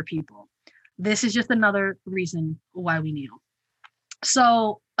with their people. This is just another reason why we kneel."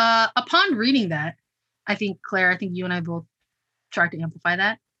 So upon reading that, I think, Claire, I think you and I both tried to amplify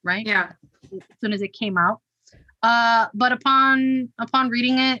that, right? Yeah. As soon as it came out. But upon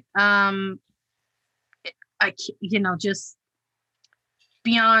reading it, just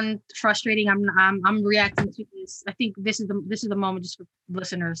beyond frustrating, I'm reacting to this. I think this is the moment, just for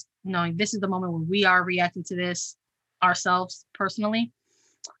listeners knowing, this is the moment where we are reacting to this ourselves personally.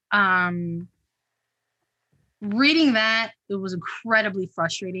 Reading that, it was incredibly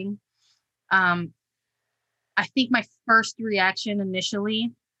frustrating. I think my first reaction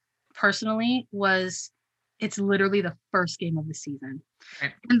initially, personally, was it's literally the first game of the season.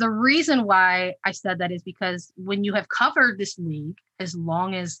 Right. And the reason why I said that is because when you have covered this league as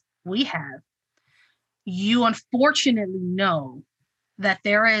long as we have, you unfortunately know that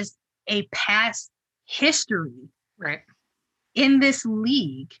there is a past history, right, in this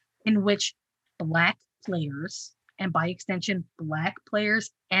league in which Black players, and by extension, Black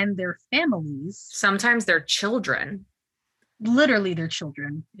players and their families, sometimes their children, literally their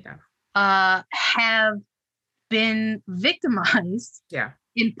children, have been victimized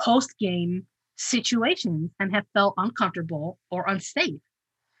in post-game situations and have felt uncomfortable or unsafe.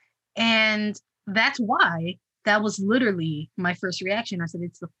 And that's why that was literally my first reaction. I said,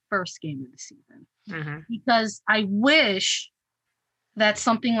 it's the first game of the season. Mm-hmm. Because I wish that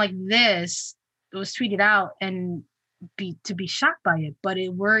something like this was tweeted out and to be shocked by it. But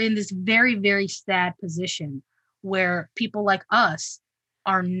we're in this very, very sad position where people like us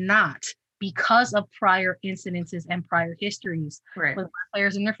are not, because of prior incidences and prior histories, right, with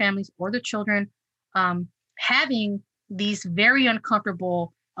players and their families or their children, having these very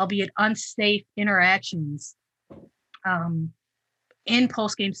uncomfortable, albeit unsafe interactions in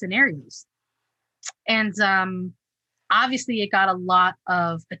post-game scenarios. And obviously it got a lot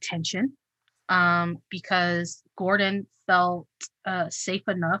of attention because Gordon felt safe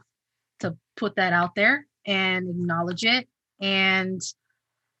enough to put that out there and acknowledge it. And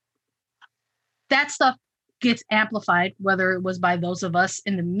that stuff gets amplified, whether it was by those of us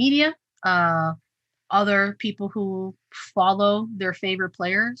in the media, other people who follow their favorite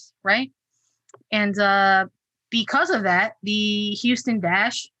players, right? And because of that, the Houston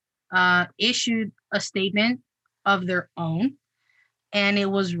Dash issued a statement of their own, and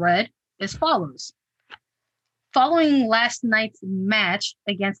it was read as follows. Following last night's match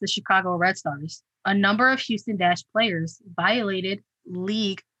against the Chicago Red Stars, a number of Houston Dash players violated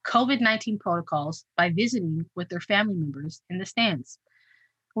league COVID-19 protocols by visiting with their family members in the stands.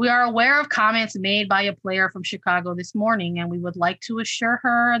 We are aware of comments made by a player from Chicago this morning, and we would like to assure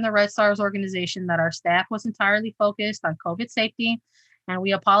her and the Red Stars organization that our staff was entirely focused on COVID safety, and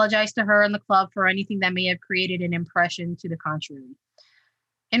we apologize to her and the club for anything that may have created an impression to the contrary.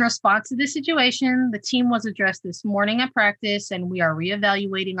 In response to this situation, the team was addressed this morning at practice, and we are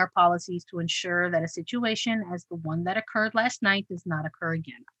reevaluating our policies to ensure that a situation as the one that occurred last night does not occur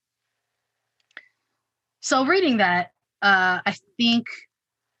again. So reading that, I think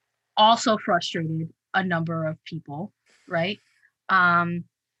also frustrated a number of people, right?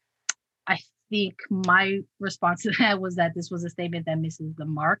 I think my response to that was that this was a statement that misses the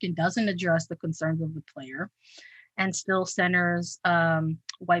mark and doesn't address the concerns of the player, and still centers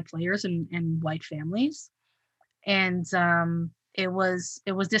white players and white families. And it was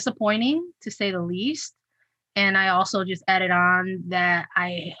disappointing, to say the least. And I also just added on that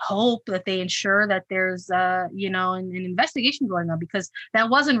I hope that they ensure that there's an investigation going on, because that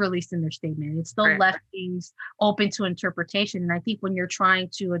wasn't released in their statement. It still left things open to interpretation. And I think when you're trying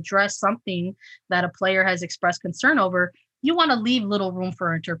to address something that a player has expressed concern over, you want to leave little room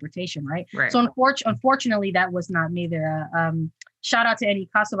for interpretation, right? So unfortunately, that was not made there. Shout out to Eddie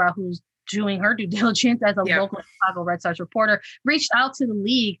Casaval, who's doing her due diligence as a local Chicago Red Sox reporter, reached out to the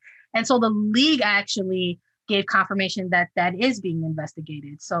league. And so the league actually gave confirmation that that is being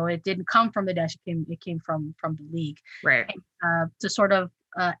investigated. So it didn't come from the Dash, it came from the league. Right. And, to sort of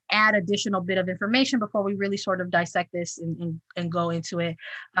add additional bit of information before we really sort of dissect this and go into it.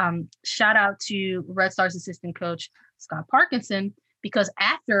 Shout out to Red Stars assistant coach, Scott Parkinson, because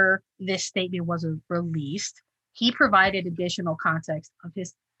after this statement was released, he provided additional context of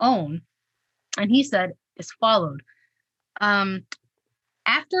his own. And he said as followed.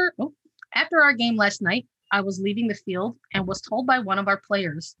 After our game last night, I was leaving the field and was told by one of our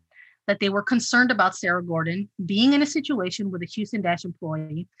players that they were concerned about Sarah Gordon being in a situation with a Houston Dash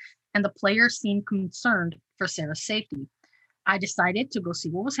employee, and the player seemed concerned for Sarah's safety. I decided to go see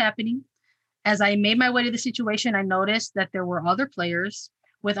what was happening. As I made my way to the situation, I noticed that there were other players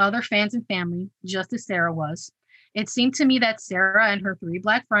with other fans and family, just as Sarah was. It seemed to me that Sarah and her 3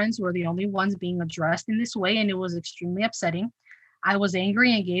 Black friends were the only ones being addressed in this way, and it was extremely upsetting. I was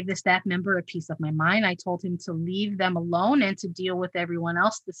angry and gave the staff member a piece of my mind. I told him to leave them alone and to deal with everyone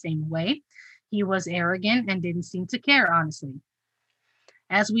else the same way. He was arrogant and didn't seem to care, honestly.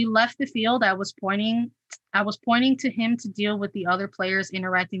 As we left the field, I was pointing to him to deal with the other players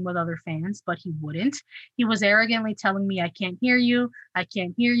interacting with other fans, but he wouldn't. He was arrogantly telling me, I can't hear you,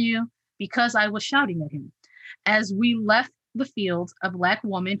 because I was shouting at him. As we left the field, a Black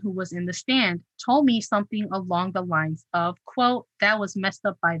woman who was in the stand told me something along the lines of, quote, that was messed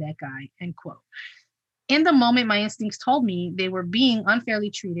up by that guy, end quote. In the moment, my instincts told me they were being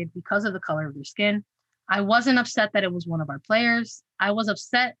unfairly treated because of the color of their skin. I wasn't upset that it was one of our players. I was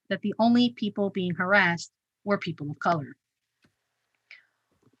upset that the only people being harassed were people of color.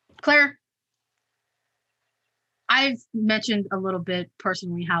 Claire, I've mentioned a little bit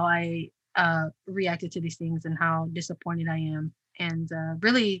personally how I reacted to these things and how disappointed I am and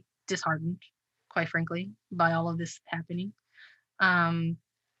really disheartened, quite frankly, by all of this happening.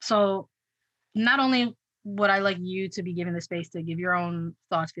 So not only would I like you to be given the space to give your own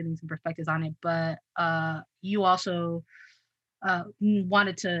thoughts, feelings, and perspectives on it, but you also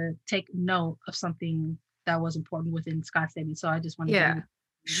wanted to take note of something that was important within Scott's statement. So I just wanted to.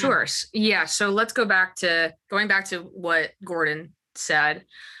 Sure. Yeah. So let's going back to what Gordon said.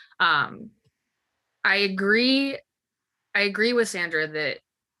 I agree with Sandra that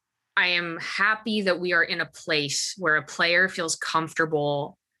I am happy that we are in a place where a player feels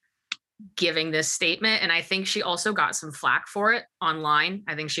comfortable giving this statement. And I think she also got some flack for it online.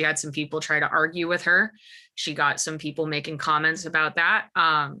 I think she had some people try to argue with her. She got some people making comments about that.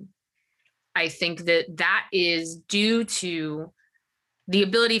 I think that is due to the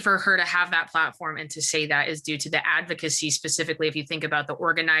ability for her to have that platform and to say that is due to the advocacy, specifically, if you think about the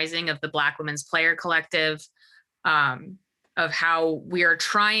organizing of the Black Women's Player Collective, of how we are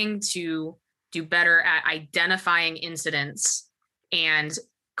trying to do better at identifying incidents and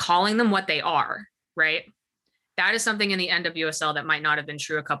calling them what they are, right? That is something in the NWSL that might not have been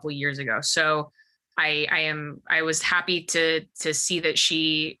true a couple of years ago. So I was happy to see that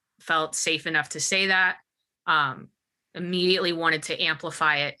she felt safe enough to say that. Immediately wanted to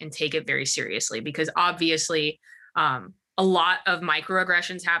amplify it and take it very seriously, because obviously a lot of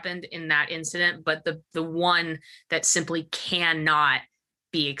microaggressions happened in that incident, but the one that simply cannot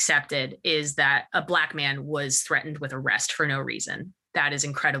be accepted is that a Black man was threatened with arrest for no reason. That is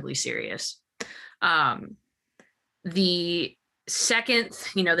incredibly serious. The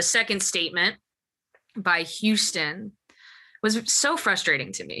second statement by Houston was so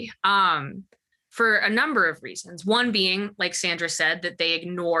frustrating to me. For a number of reasons. One being, like Sandra said, that they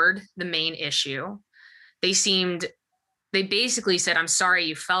ignored the main issue. They basically said, I'm sorry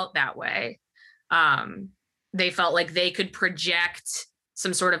you felt that way. They felt like they could project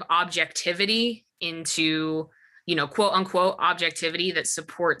some sort of objectivity into, quote unquote, objectivity that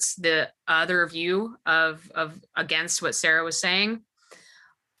supports the other view of against what Sarah was saying.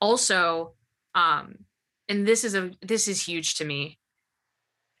 Also, and this is huge to me.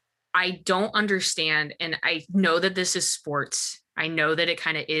 I don't understand, and I know that this is sports. I know that it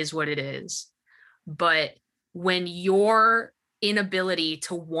kind of is what it is. But when your inability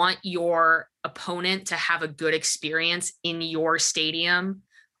to want your opponent to have a good experience in your stadium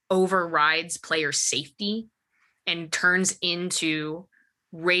overrides player safety and turns into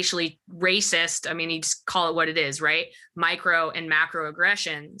racially racist, I mean, you just call it what it is, right? Micro and macro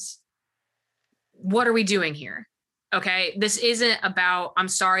aggressions. What are we doing here? Okay, this isn't about, I'm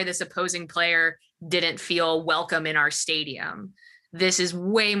sorry this opposing player didn't feel welcome in our stadium. This is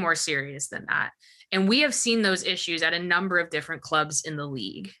way more serious than that. And we have seen those issues at a number of different clubs in the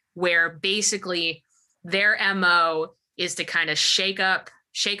league, where basically their MO is to kind of shake up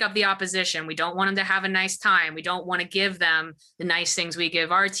shake up the opposition. We don't want them to have a nice time. We don't want to give them the nice things we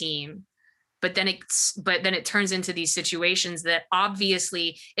give our team. But then it turns into these situations that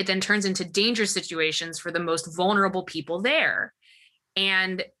obviously it then turns into dangerous situations for the most vulnerable people there.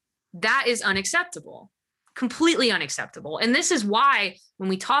 And that is unacceptable, completely unacceptable. And this is why when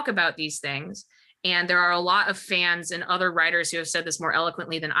we talk about these things, and there are a lot of fans and other writers who have said this more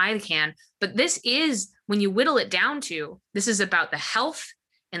eloquently than I can, but this is, when you whittle it down to, this is about the health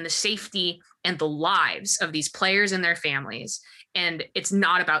and the safety and the lives of these players and their families. And it's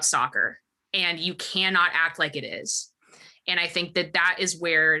not about soccer. And you cannot act like it is. And I think that is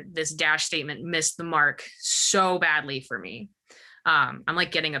where this Dash statement missed the mark so badly for me. I'm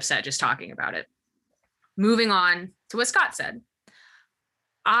like getting upset just talking about it. Moving on to what Scott said.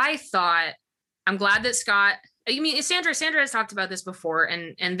 I'm glad that Scott, Sandra has talked about this before.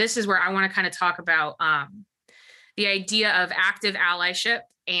 And this is where I want to kind of talk about the idea of active allyship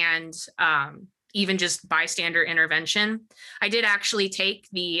and even just bystander intervention. I did actually take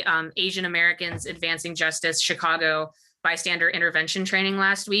the Asian Americans Advancing Justice Chicago bystander intervention training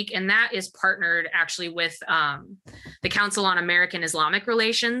last week, and that is partnered actually with the Council on American Islamic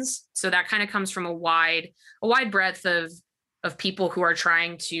Relations. So that kind of comes from a wide breadth of people who are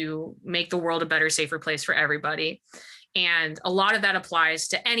trying to make the world a better, safer place for everybody. And a lot of that applies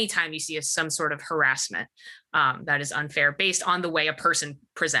to any time you see some sort of harassment that is unfair based on the way a person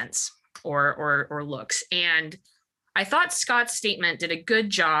presents or looks. And I thought Scott's statement did a good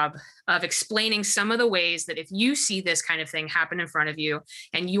job of explaining some of the ways that if you see this kind of thing happen in front of you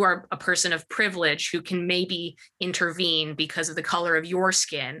and you are a person of privilege who can maybe intervene because of the color of your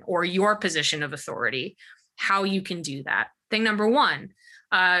skin or your position of authority, how you can do that. Thing number one,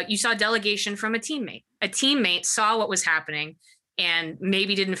 you saw delegation from a teammate. A teammate saw what was happening and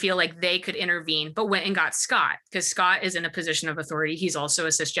maybe didn't feel like they could intervene, but went and got Scott because Scott is in a position of authority. He's also a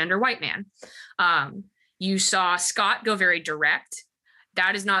cisgender white man. You saw Scott go very direct.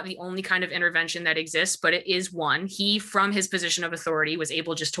 That is not the only kind of intervention that exists, but it is one. He, from his position of authority, was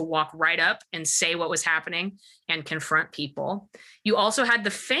able just to walk right up and say what was happening and confront people. You also had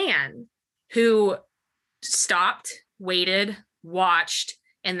the fan who stopped, waited, watched,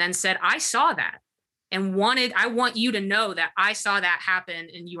 and then said, I saw that. And I want you to know that I saw that happen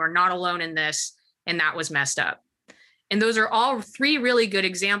and you are not alone in this. And that was messed up. And those are all three really good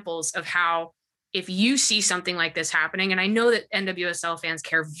examples of how, if you see something like this happening, and I know that NWSL fans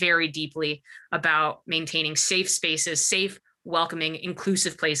care very deeply about maintaining safe spaces, safe, welcoming,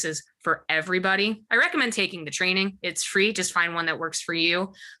 inclusive places for everybody. I recommend taking the training. It's free. Just find one that works for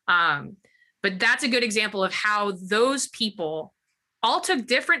you. But that's a good example of how those people all took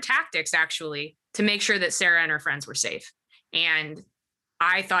different tactics, actually, to make sure that Sarah and her friends were safe. And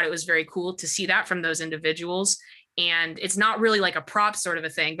I thought it was very cool to see that from those individuals. And it's not really like a prop sort of a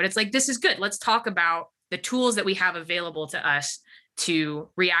thing, but it's like, this is good. Let's talk about the tools that we have available to us to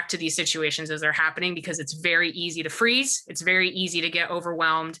react to these situations as they're happening, because it's very easy to freeze. It's very easy to get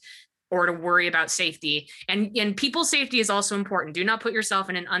overwhelmed or to worry about safety. And people's safety is also important. Do not put yourself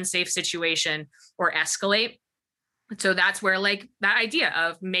in an unsafe situation or escalate. So that's where, like, that idea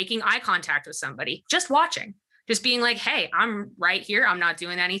of making eye contact with somebody, just watching, just being like, hey, I'm right here. I'm not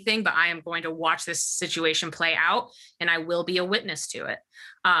doing anything, but I am going to watch this situation play out and I will be a witness to it.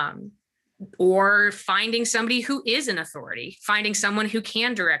 Or finding somebody who is an authority, finding someone who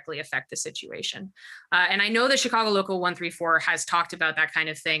can directly affect the situation. And I know that Chicago Local 134 has talked about that kind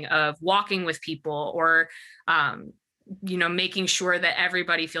of thing of walking with people or, making sure that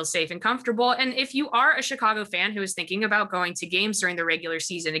everybody feels safe and comfortable. And if you are a Chicago fan who is thinking about going to games during the regular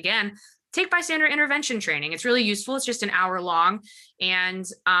season, again, take bystander intervention training. It's really useful. It's just an hour long. And,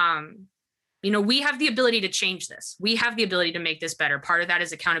 we have the ability to change this. We have the ability to make this better. Part of that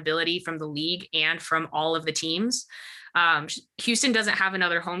is accountability from the league and from all of the teams. Houston doesn't have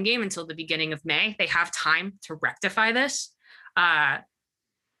another home game until the beginning of May. They have time to rectify this.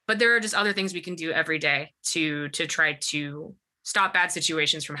 But there are just other things we can do every day to try to stop bad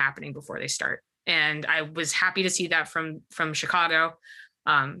situations from happening before they start. And I was happy to see that from Chicago.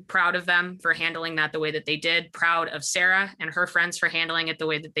 Proud of them for handling that the way that they did. Proud of Sarah and her friends for handling it the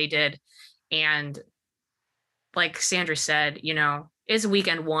way that they did. And like Sandra said, it's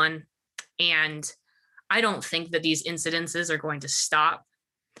weekend one. And I don't think that these incidences are going to stop.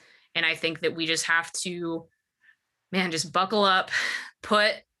 And I think that we just have to, just buckle up,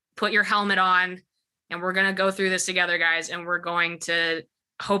 put your helmet on, and we're going to go through this together, guys. And we're going to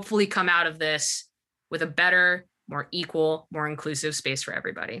hopefully come out of this with a better, more equal, more inclusive space for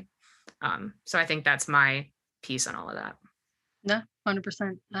everybody. So I think that's my piece on all of that. No,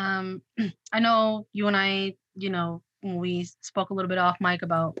 100%. I know you and I, we spoke a little bit off mic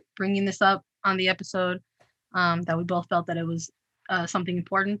about bringing this up on the episode, that we both felt that it was something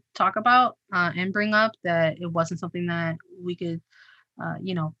important to talk about and bring up, that it wasn't something that we could,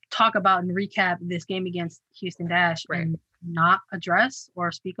 talk about and recap this game against Houston Dash and not address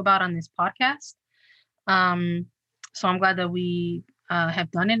or speak about on this podcast. So I'm glad that we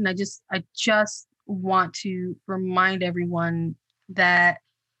have done it. And I just want to remind everyone that,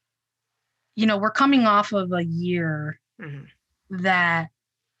 we're coming off of a year that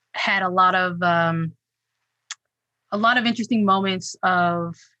had a lot of interesting moments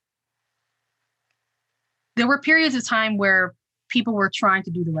of, there were periods of time where people were trying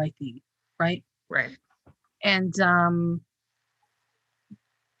to do the right thing, right? Right. And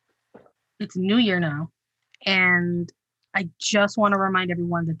it's a new year now. And I just want to remind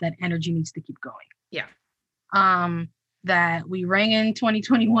everyone that energy needs to keep going. Yeah. That we rang in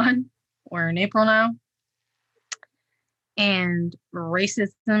 2021. We're in April now. And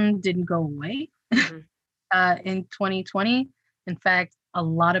racism didn't go away in 2020. In fact, a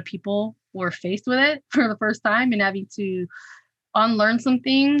lot of people were faced with it for the first time and having to unlearn some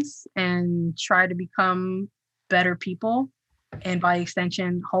things and try to become better people. And by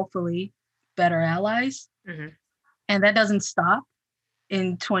extension, hopefully, better allies. And that doesn't stop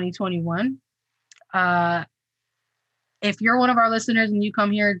in 2021. If you're one of our listeners and you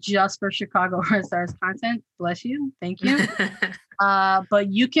come here just for Chicago Red Stars content, bless you. Thank you.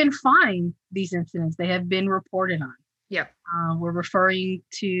 But you can find these incidents. They have been reported on. Yeah. We're referring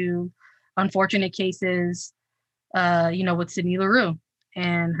to unfortunate cases, with Sydney Leroux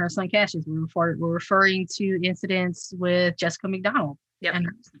and her son Cassius. We're referring to incidents with Jessica McDonald. Yep.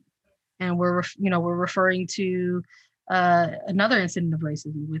 And we're referring to another incident of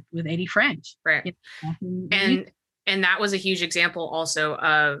racism with Eddie French. Right. And that was a huge example also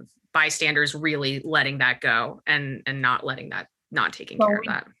of bystanders really letting that go and not letting that, not taking care of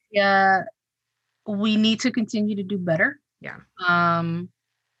that. Yeah. We need to continue to do better. Yeah.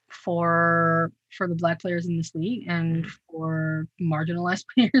 For the Black players in this league and for marginalized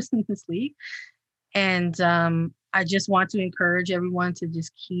players in this league. And I just want to encourage everyone to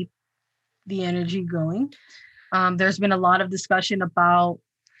just keep the energy going. There's been a lot of discussion about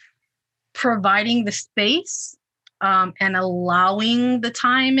providing the space and allowing the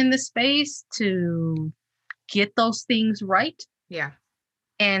time in the space to get those things right. Yeah.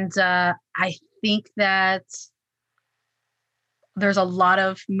 And I think that there's a lot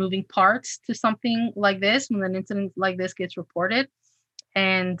of moving parts to something like this when an incident like this gets reported.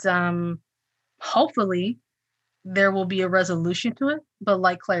 And hopefully there will be a resolution to it. But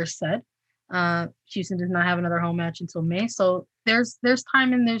like Claire said, Houston does not have another home match until May. So there's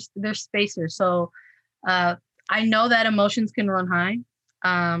time and there's space here. So I know that emotions can run high.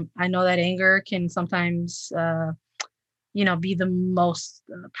 I know that anger can sometimes, be the most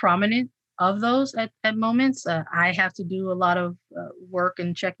prominent of those at moments. I have to do a lot of work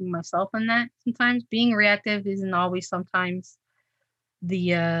and checking myself on that sometimes. Being reactive isn't always sometimes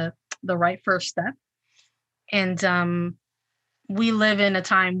the right first step. And we live in a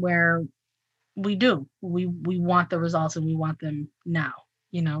time where we want the results and we want them now,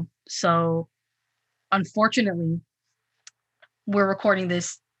 So unfortunately, we're recording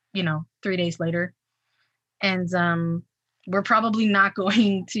this, 3 days later. And we're probably not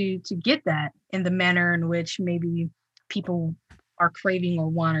going to get that in the manner in which maybe people are craving or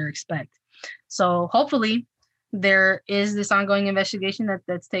want or expect. So hopefully there is this ongoing investigation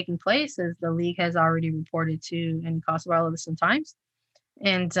that's taking place, as the league has already reported to in Kosovo the Sun-Times.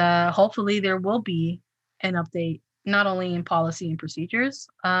 And hopefully there will be an update, not only in policy and procedures,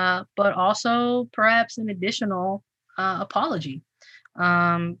 but also perhaps an additional apology,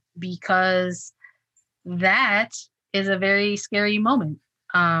 because that is a very scary moment.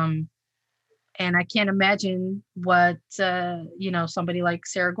 And I can't imagine what, somebody like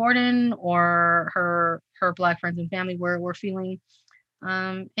Sarah Gordon or her Black friends and family were feeling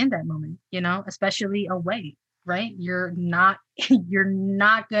in that moment, especially away, right? You're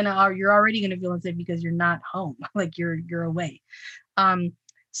already going to feel unsafe because you're not home, like you're away.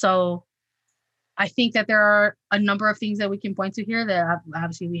 So I think that there are a number of things that we can point to here that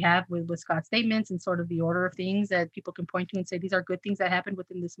obviously we have with Scott's statements and sort of the order of things that people can point to and say, these are good things that happened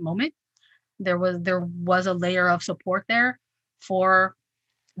within this moment. There was a layer of support there for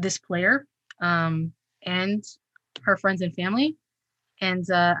this player and her friends and family. And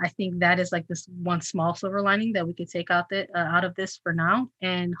I think that is like this one small silver lining that we could take out of this for now.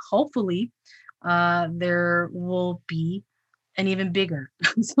 And hopefully there will be an even bigger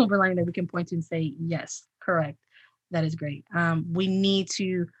silver lining that we can point to and say, yes, correct. That is great. We need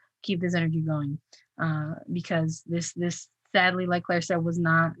to keep this energy going. because this sadly, like Claire said, it's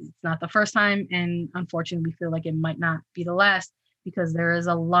not the first time, and unfortunately, we feel like it might not be the last, because there is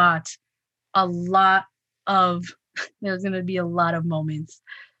a lot of there's going to be a lot of moments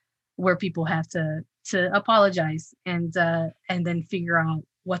where people have to apologize and then figure out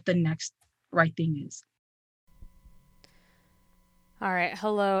what the next right thing is. All right.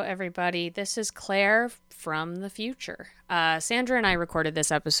 Hello, everybody. This is Claire from the future. Sandra and I recorded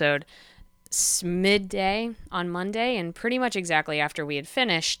this episode midday on Monday, and pretty much exactly after we had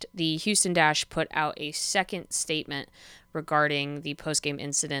finished, the Houston Dash put out a second statement regarding the post-game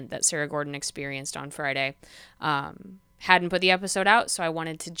incident that Sarah Gordon experienced on Friday. Hadn't put the episode out, so I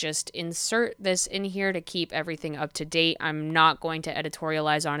wanted to just insert this in here to keep everything up to date. I'm not going to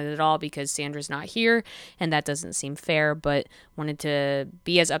editorialize on it at all because Sandra's not here, and that doesn't seem fair, but wanted to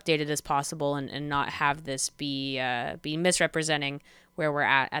be as updated as possible and not have this be misrepresenting where we're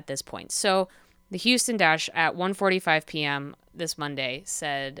at this point. So the Houston Dash at 1:45 p.m. this Monday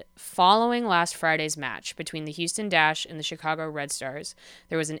said, following last Friday's match between the Houston Dash and the Chicago Red Stars,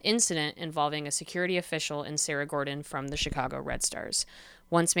 there was an incident involving a security official and Sarah Gordon from the Chicago Red Stars.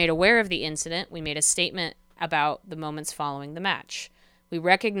 Once made aware of the incident, we made a statement about the moments following the match. We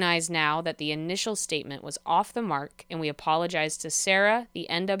recognize now that the initial statement was off the mark, and we apologize to Sarah, the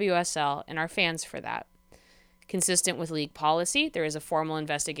NWSL, and our fans for that. Consistent with league policy, there is a formal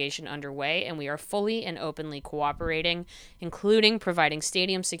investigation underway, and we are fully and openly cooperating, including providing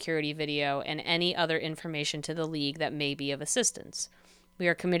stadium security video and any other information to the league that may be of assistance. We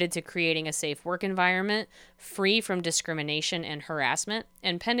are committed to creating a safe work environment, free from discrimination and harassment,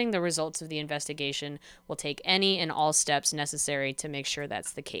 and pending the results of the investigation, we'll take any and all steps necessary to make sure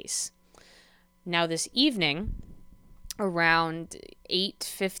that's the case. Now, this evening, around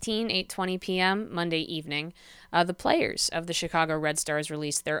 8:20 p.m. Monday evening, the players of the Chicago Red Stars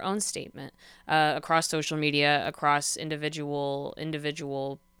released their own statement across social media, across individual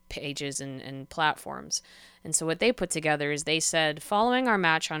pages and platforms. And so what they put together is they said, following our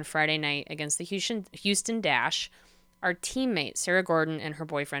match on Friday night against the Houston Dash, our teammate Sarah Gordon and her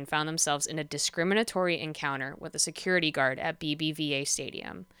boyfriend found themselves in a discriminatory encounter with a security guard at BBVA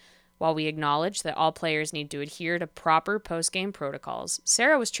Stadium. While we acknowledge that all players need to adhere to proper post-game protocols,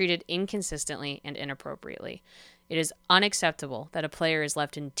 Sarah was treated inconsistently and inappropriately. It is unacceptable that a player is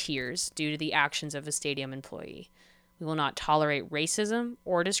left in tears due to the actions of a stadium employee. We will not tolerate racism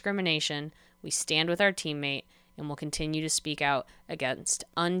or discrimination. We stand with our teammate and will continue to speak out against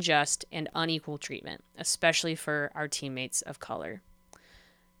unjust and unequal treatment, especially for our teammates of color.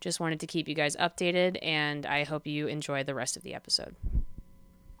 Just wanted to keep you guys updated, and I hope you enjoy the rest of the episode.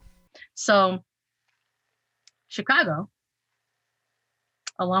 So Chicago,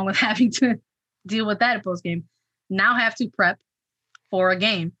 along with having to deal with that post game, now have to prep for a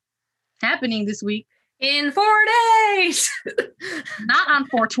game happening this week in 4 days. Not on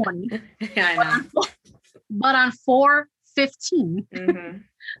 4/20. Yeah, I know. But on 4/15, Mm-hmm.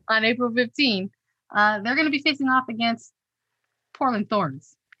 on April 15, they're going to be facing off against Portland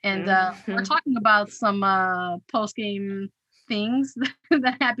Thorns. And we're talking about some post-game things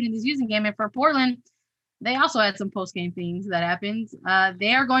that happened in this Houston game. And for Portland, they also had some post-game things that happened.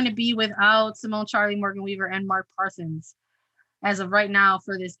 They are going to be without Simone Charley, Morgan Weaver, and Mark Parsons as of right now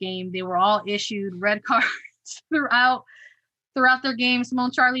for this game. They were all issued red cards throughout their game.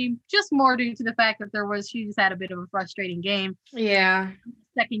 Simone Charley, just more due to the fact that she just had a bit of a frustrating game. Yeah.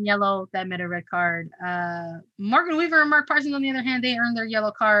 Second yellow, that meant a red card. Morgan Weaver and Mark Parsons, on the other hand, they earned their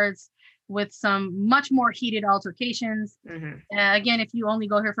yellow cards with some much more heated altercations. Mm-hmm. Again, if you only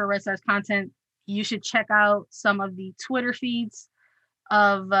go here for Red Stars content, you should check out some of the Twitter feeds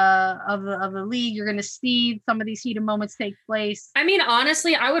of the league. You're going to see some of these heated moments take place. I mean,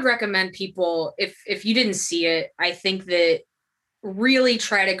 honestly, I would recommend people, if you didn't see it, I think that really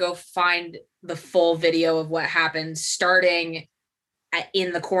try to go find the full video of what happened starting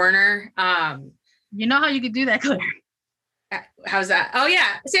in the corner. You know how you could do that, Claire? How's that? Oh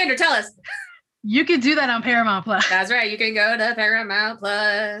yeah, Sandra, tell us. You can do that on Paramount Plus. That's right. You can go to Paramount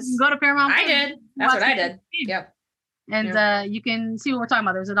Plus. You can go to Paramount Plus. I did. That's what I did. Yep. And you can see what we're talking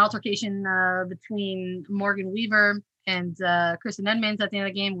about. There was an altercation between Morgan Weaver and Kristen Edmonds at the end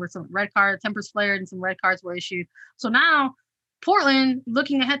of the game, where some red cards, tempers flared, and some red cards were issued. So now Portland,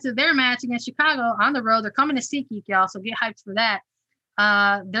 looking ahead to their match against Chicago on the road, they're coming to SeatGeek, y'all. So get hyped for that.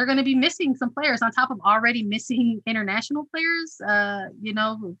 They're going to be missing some players on top of already missing international players.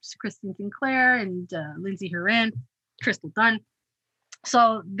 Kristen Sinclair and Lindsay Hurin, Crystal Dunn.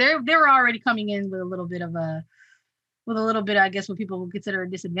 So they were already coming in with a little bit, I guess, what people would consider a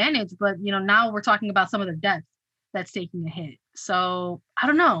disadvantage. But now we're talking about some of their depth that's taking a hit. So I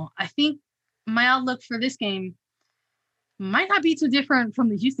don't know. I think my outlook for this game might not be too different from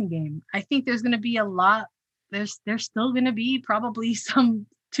the Houston game. I think there's going to be a lot. There's still going to be probably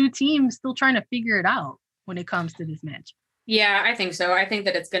two teams still trying to figure it out when it comes to this match. Yeah, I think so. I think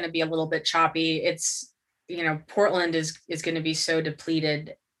that it's going to be a little bit choppy. It's, Portland is going to be so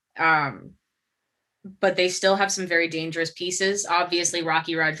depleted. But they still have some very dangerous pieces. Obviously,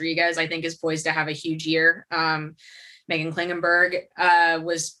 Rocky Rodriguez, I think, is poised to have a huge year. Megan Klingenberg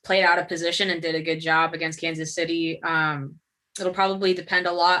was played out of position and did a good job against Kansas City. It'll probably depend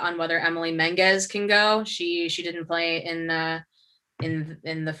a lot on whether Emily Menges can go. She didn't play in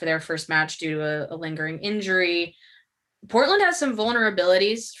for their first match due to a lingering injury. Portland has some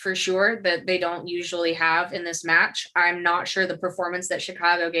vulnerabilities for sure that they don't usually have in this match. I'm not sure the performance that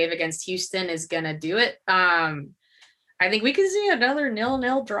Chicago gave against Houston is going to do it. I think we could see another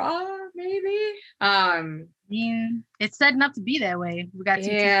 0-0 draw, maybe. I mean, it's setting up to be that way. We got two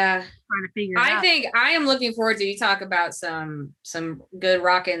teams trying to figure it out. I think I am looking forward to, you talk about some good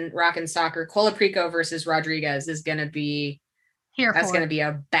rockin' soccer. Colaprico versus Rodriguez is going to be, that's going to be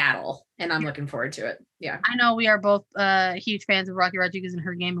a battle, and I'm looking forward to it. Yeah. I know we are both huge fans of Rocky Rodriguez and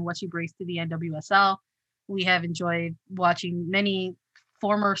her game and what she brings to the NWSL. We have enjoyed watching many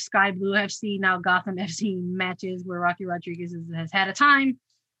former Sky Blue FC, now Gotham FC matches where Rocky Rodriguez has had a time.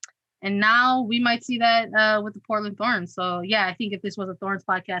 And now we might see that with the Portland Thorns. So, yeah, I think if this was a Thorns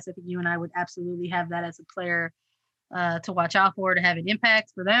podcast, I think you and I would absolutely have that as a player to watch out for, to have an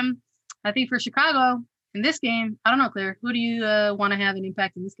impact for them. I think for Chicago in this game, I don't know, Claire, who do you want to have an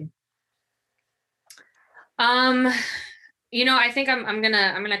impact in this game? I think I'm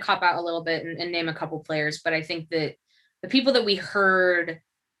gonna cop out a little bit and name a couple players, but I think that the people that we heard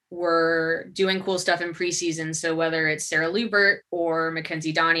were doing cool stuff in preseason. So whether it's Sarah Lubert or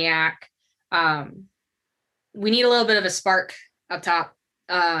Mackenzie Doniak, we need a little bit of a spark up top.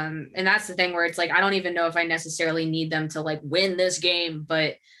 And that's the thing where it's like, I don't even know if I necessarily need them to like win this game,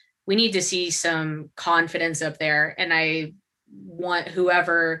 but we need to see some confidence up there. And I want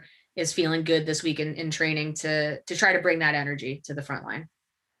whoever is feeling good this week in training to try to bring that energy to the front line.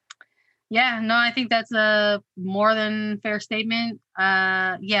 Yeah, no, I think that's a more than fair statement.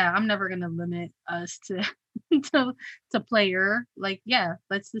 I'm never going to limit us to player. Like, yeah,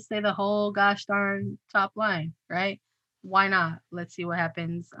 let's just say the whole gosh darn top line, right? Why not? Let's see what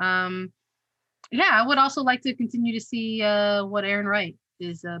happens. I would also like to continue to see what Aaron Wright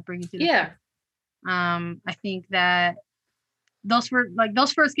is bringing to the team. I think that those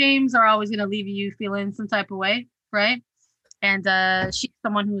first games are always going to leave you feeling some type of way, right? And she's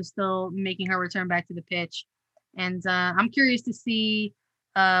someone who is still making her return back to the pitch. And I'm curious to see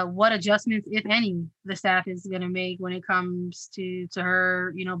what adjustments, if any, the staff is going to make when it comes to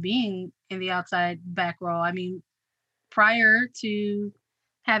her, being in the outside back row. I mean, prior to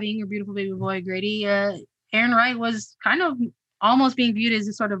having your beautiful baby boy, Grady, Aaron Wright was kind of almost being viewed as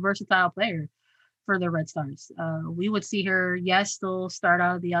a sort of versatile player for the Red Stars. We would see her, still start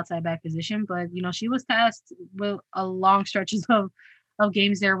out of the outside back position, but she was tasked with a long stretches of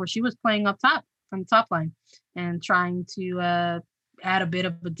games there where she was playing up top on the top line and trying to add a bit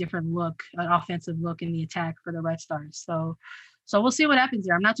of a different look, an offensive look in the attack for the Red Stars. So we'll see what happens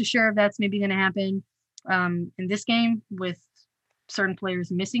there. I'm not too sure if that's maybe going to happen in this game with certain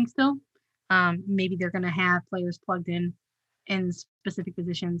players missing still. Maybe they're going to have players plugged in specific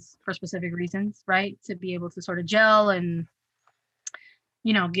positions for specific reasons, right? To be able to sort of gel and,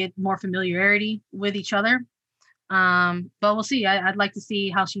 get more familiarity with each other. But we'll see. I'd like to see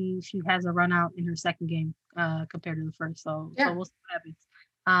how she has a run out in her second game compared to the first. So we'll see what happens.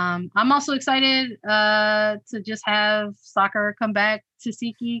 I'm also excited to just have soccer come back to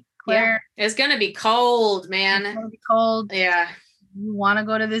Siki. Claire. Yeah. It's going to be cold, man. It's going to be cold. Yeah. You want to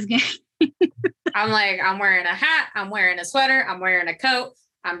go to this game? I'm wearing a hat, I'm wearing a sweater, I'm wearing a coat,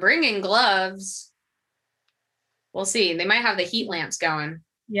 I'm bringing gloves. We'll see. They might have the heat lamps going.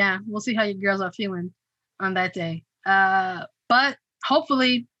 Yeah, we'll see how your girls are feeling on that day. But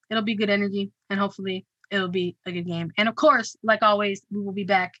hopefully it'll be good energy and hopefully it'll be a good game. And of course, like always, we will be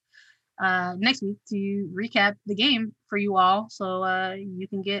back next week to recap the game for you all so you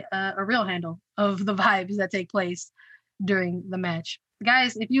can get a real handle of the vibes that take place during the match.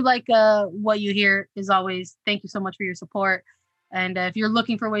 Guys, if you like what you hear, as always, thank you so much for your support. And if you're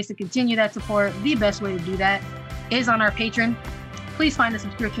looking for ways to continue that support, the best way to do that is on our Patreon. Please find a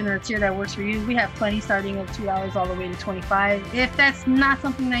subscription or a tier that works for you. We have plenty starting at $2 all the way to $25. If that's not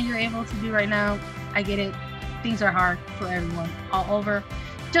something that you're able to do right now, I get it. Things are hard for everyone all over.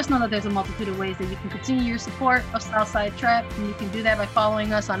 Just know that there's a multitude of ways that you can continue your support of Southside Trap, and you can do that by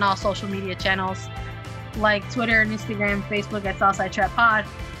following us on all social media channels like Twitter and Instagram, Facebook at Southside Trap Pod,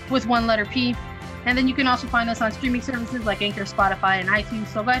 with one letter P. And then you can also find us on streaming services like Anchor, Spotify, and iTunes.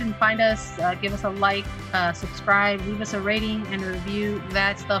 So go ahead and find us, give us a like, subscribe, leave us a rating and a review.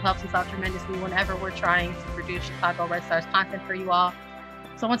 That stuff helps us out tremendously whenever we're trying to produce Chicago Red Stars content for you all.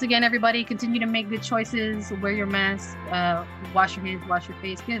 So once again, everybody, continue to make good choices, wear your mask, wash your hands, wash your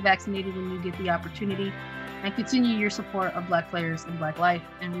face, get vaccinated when you get the opportunity, and continue your support of Black players and Black life.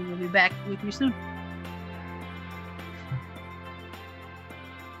 And we will be back with you soon.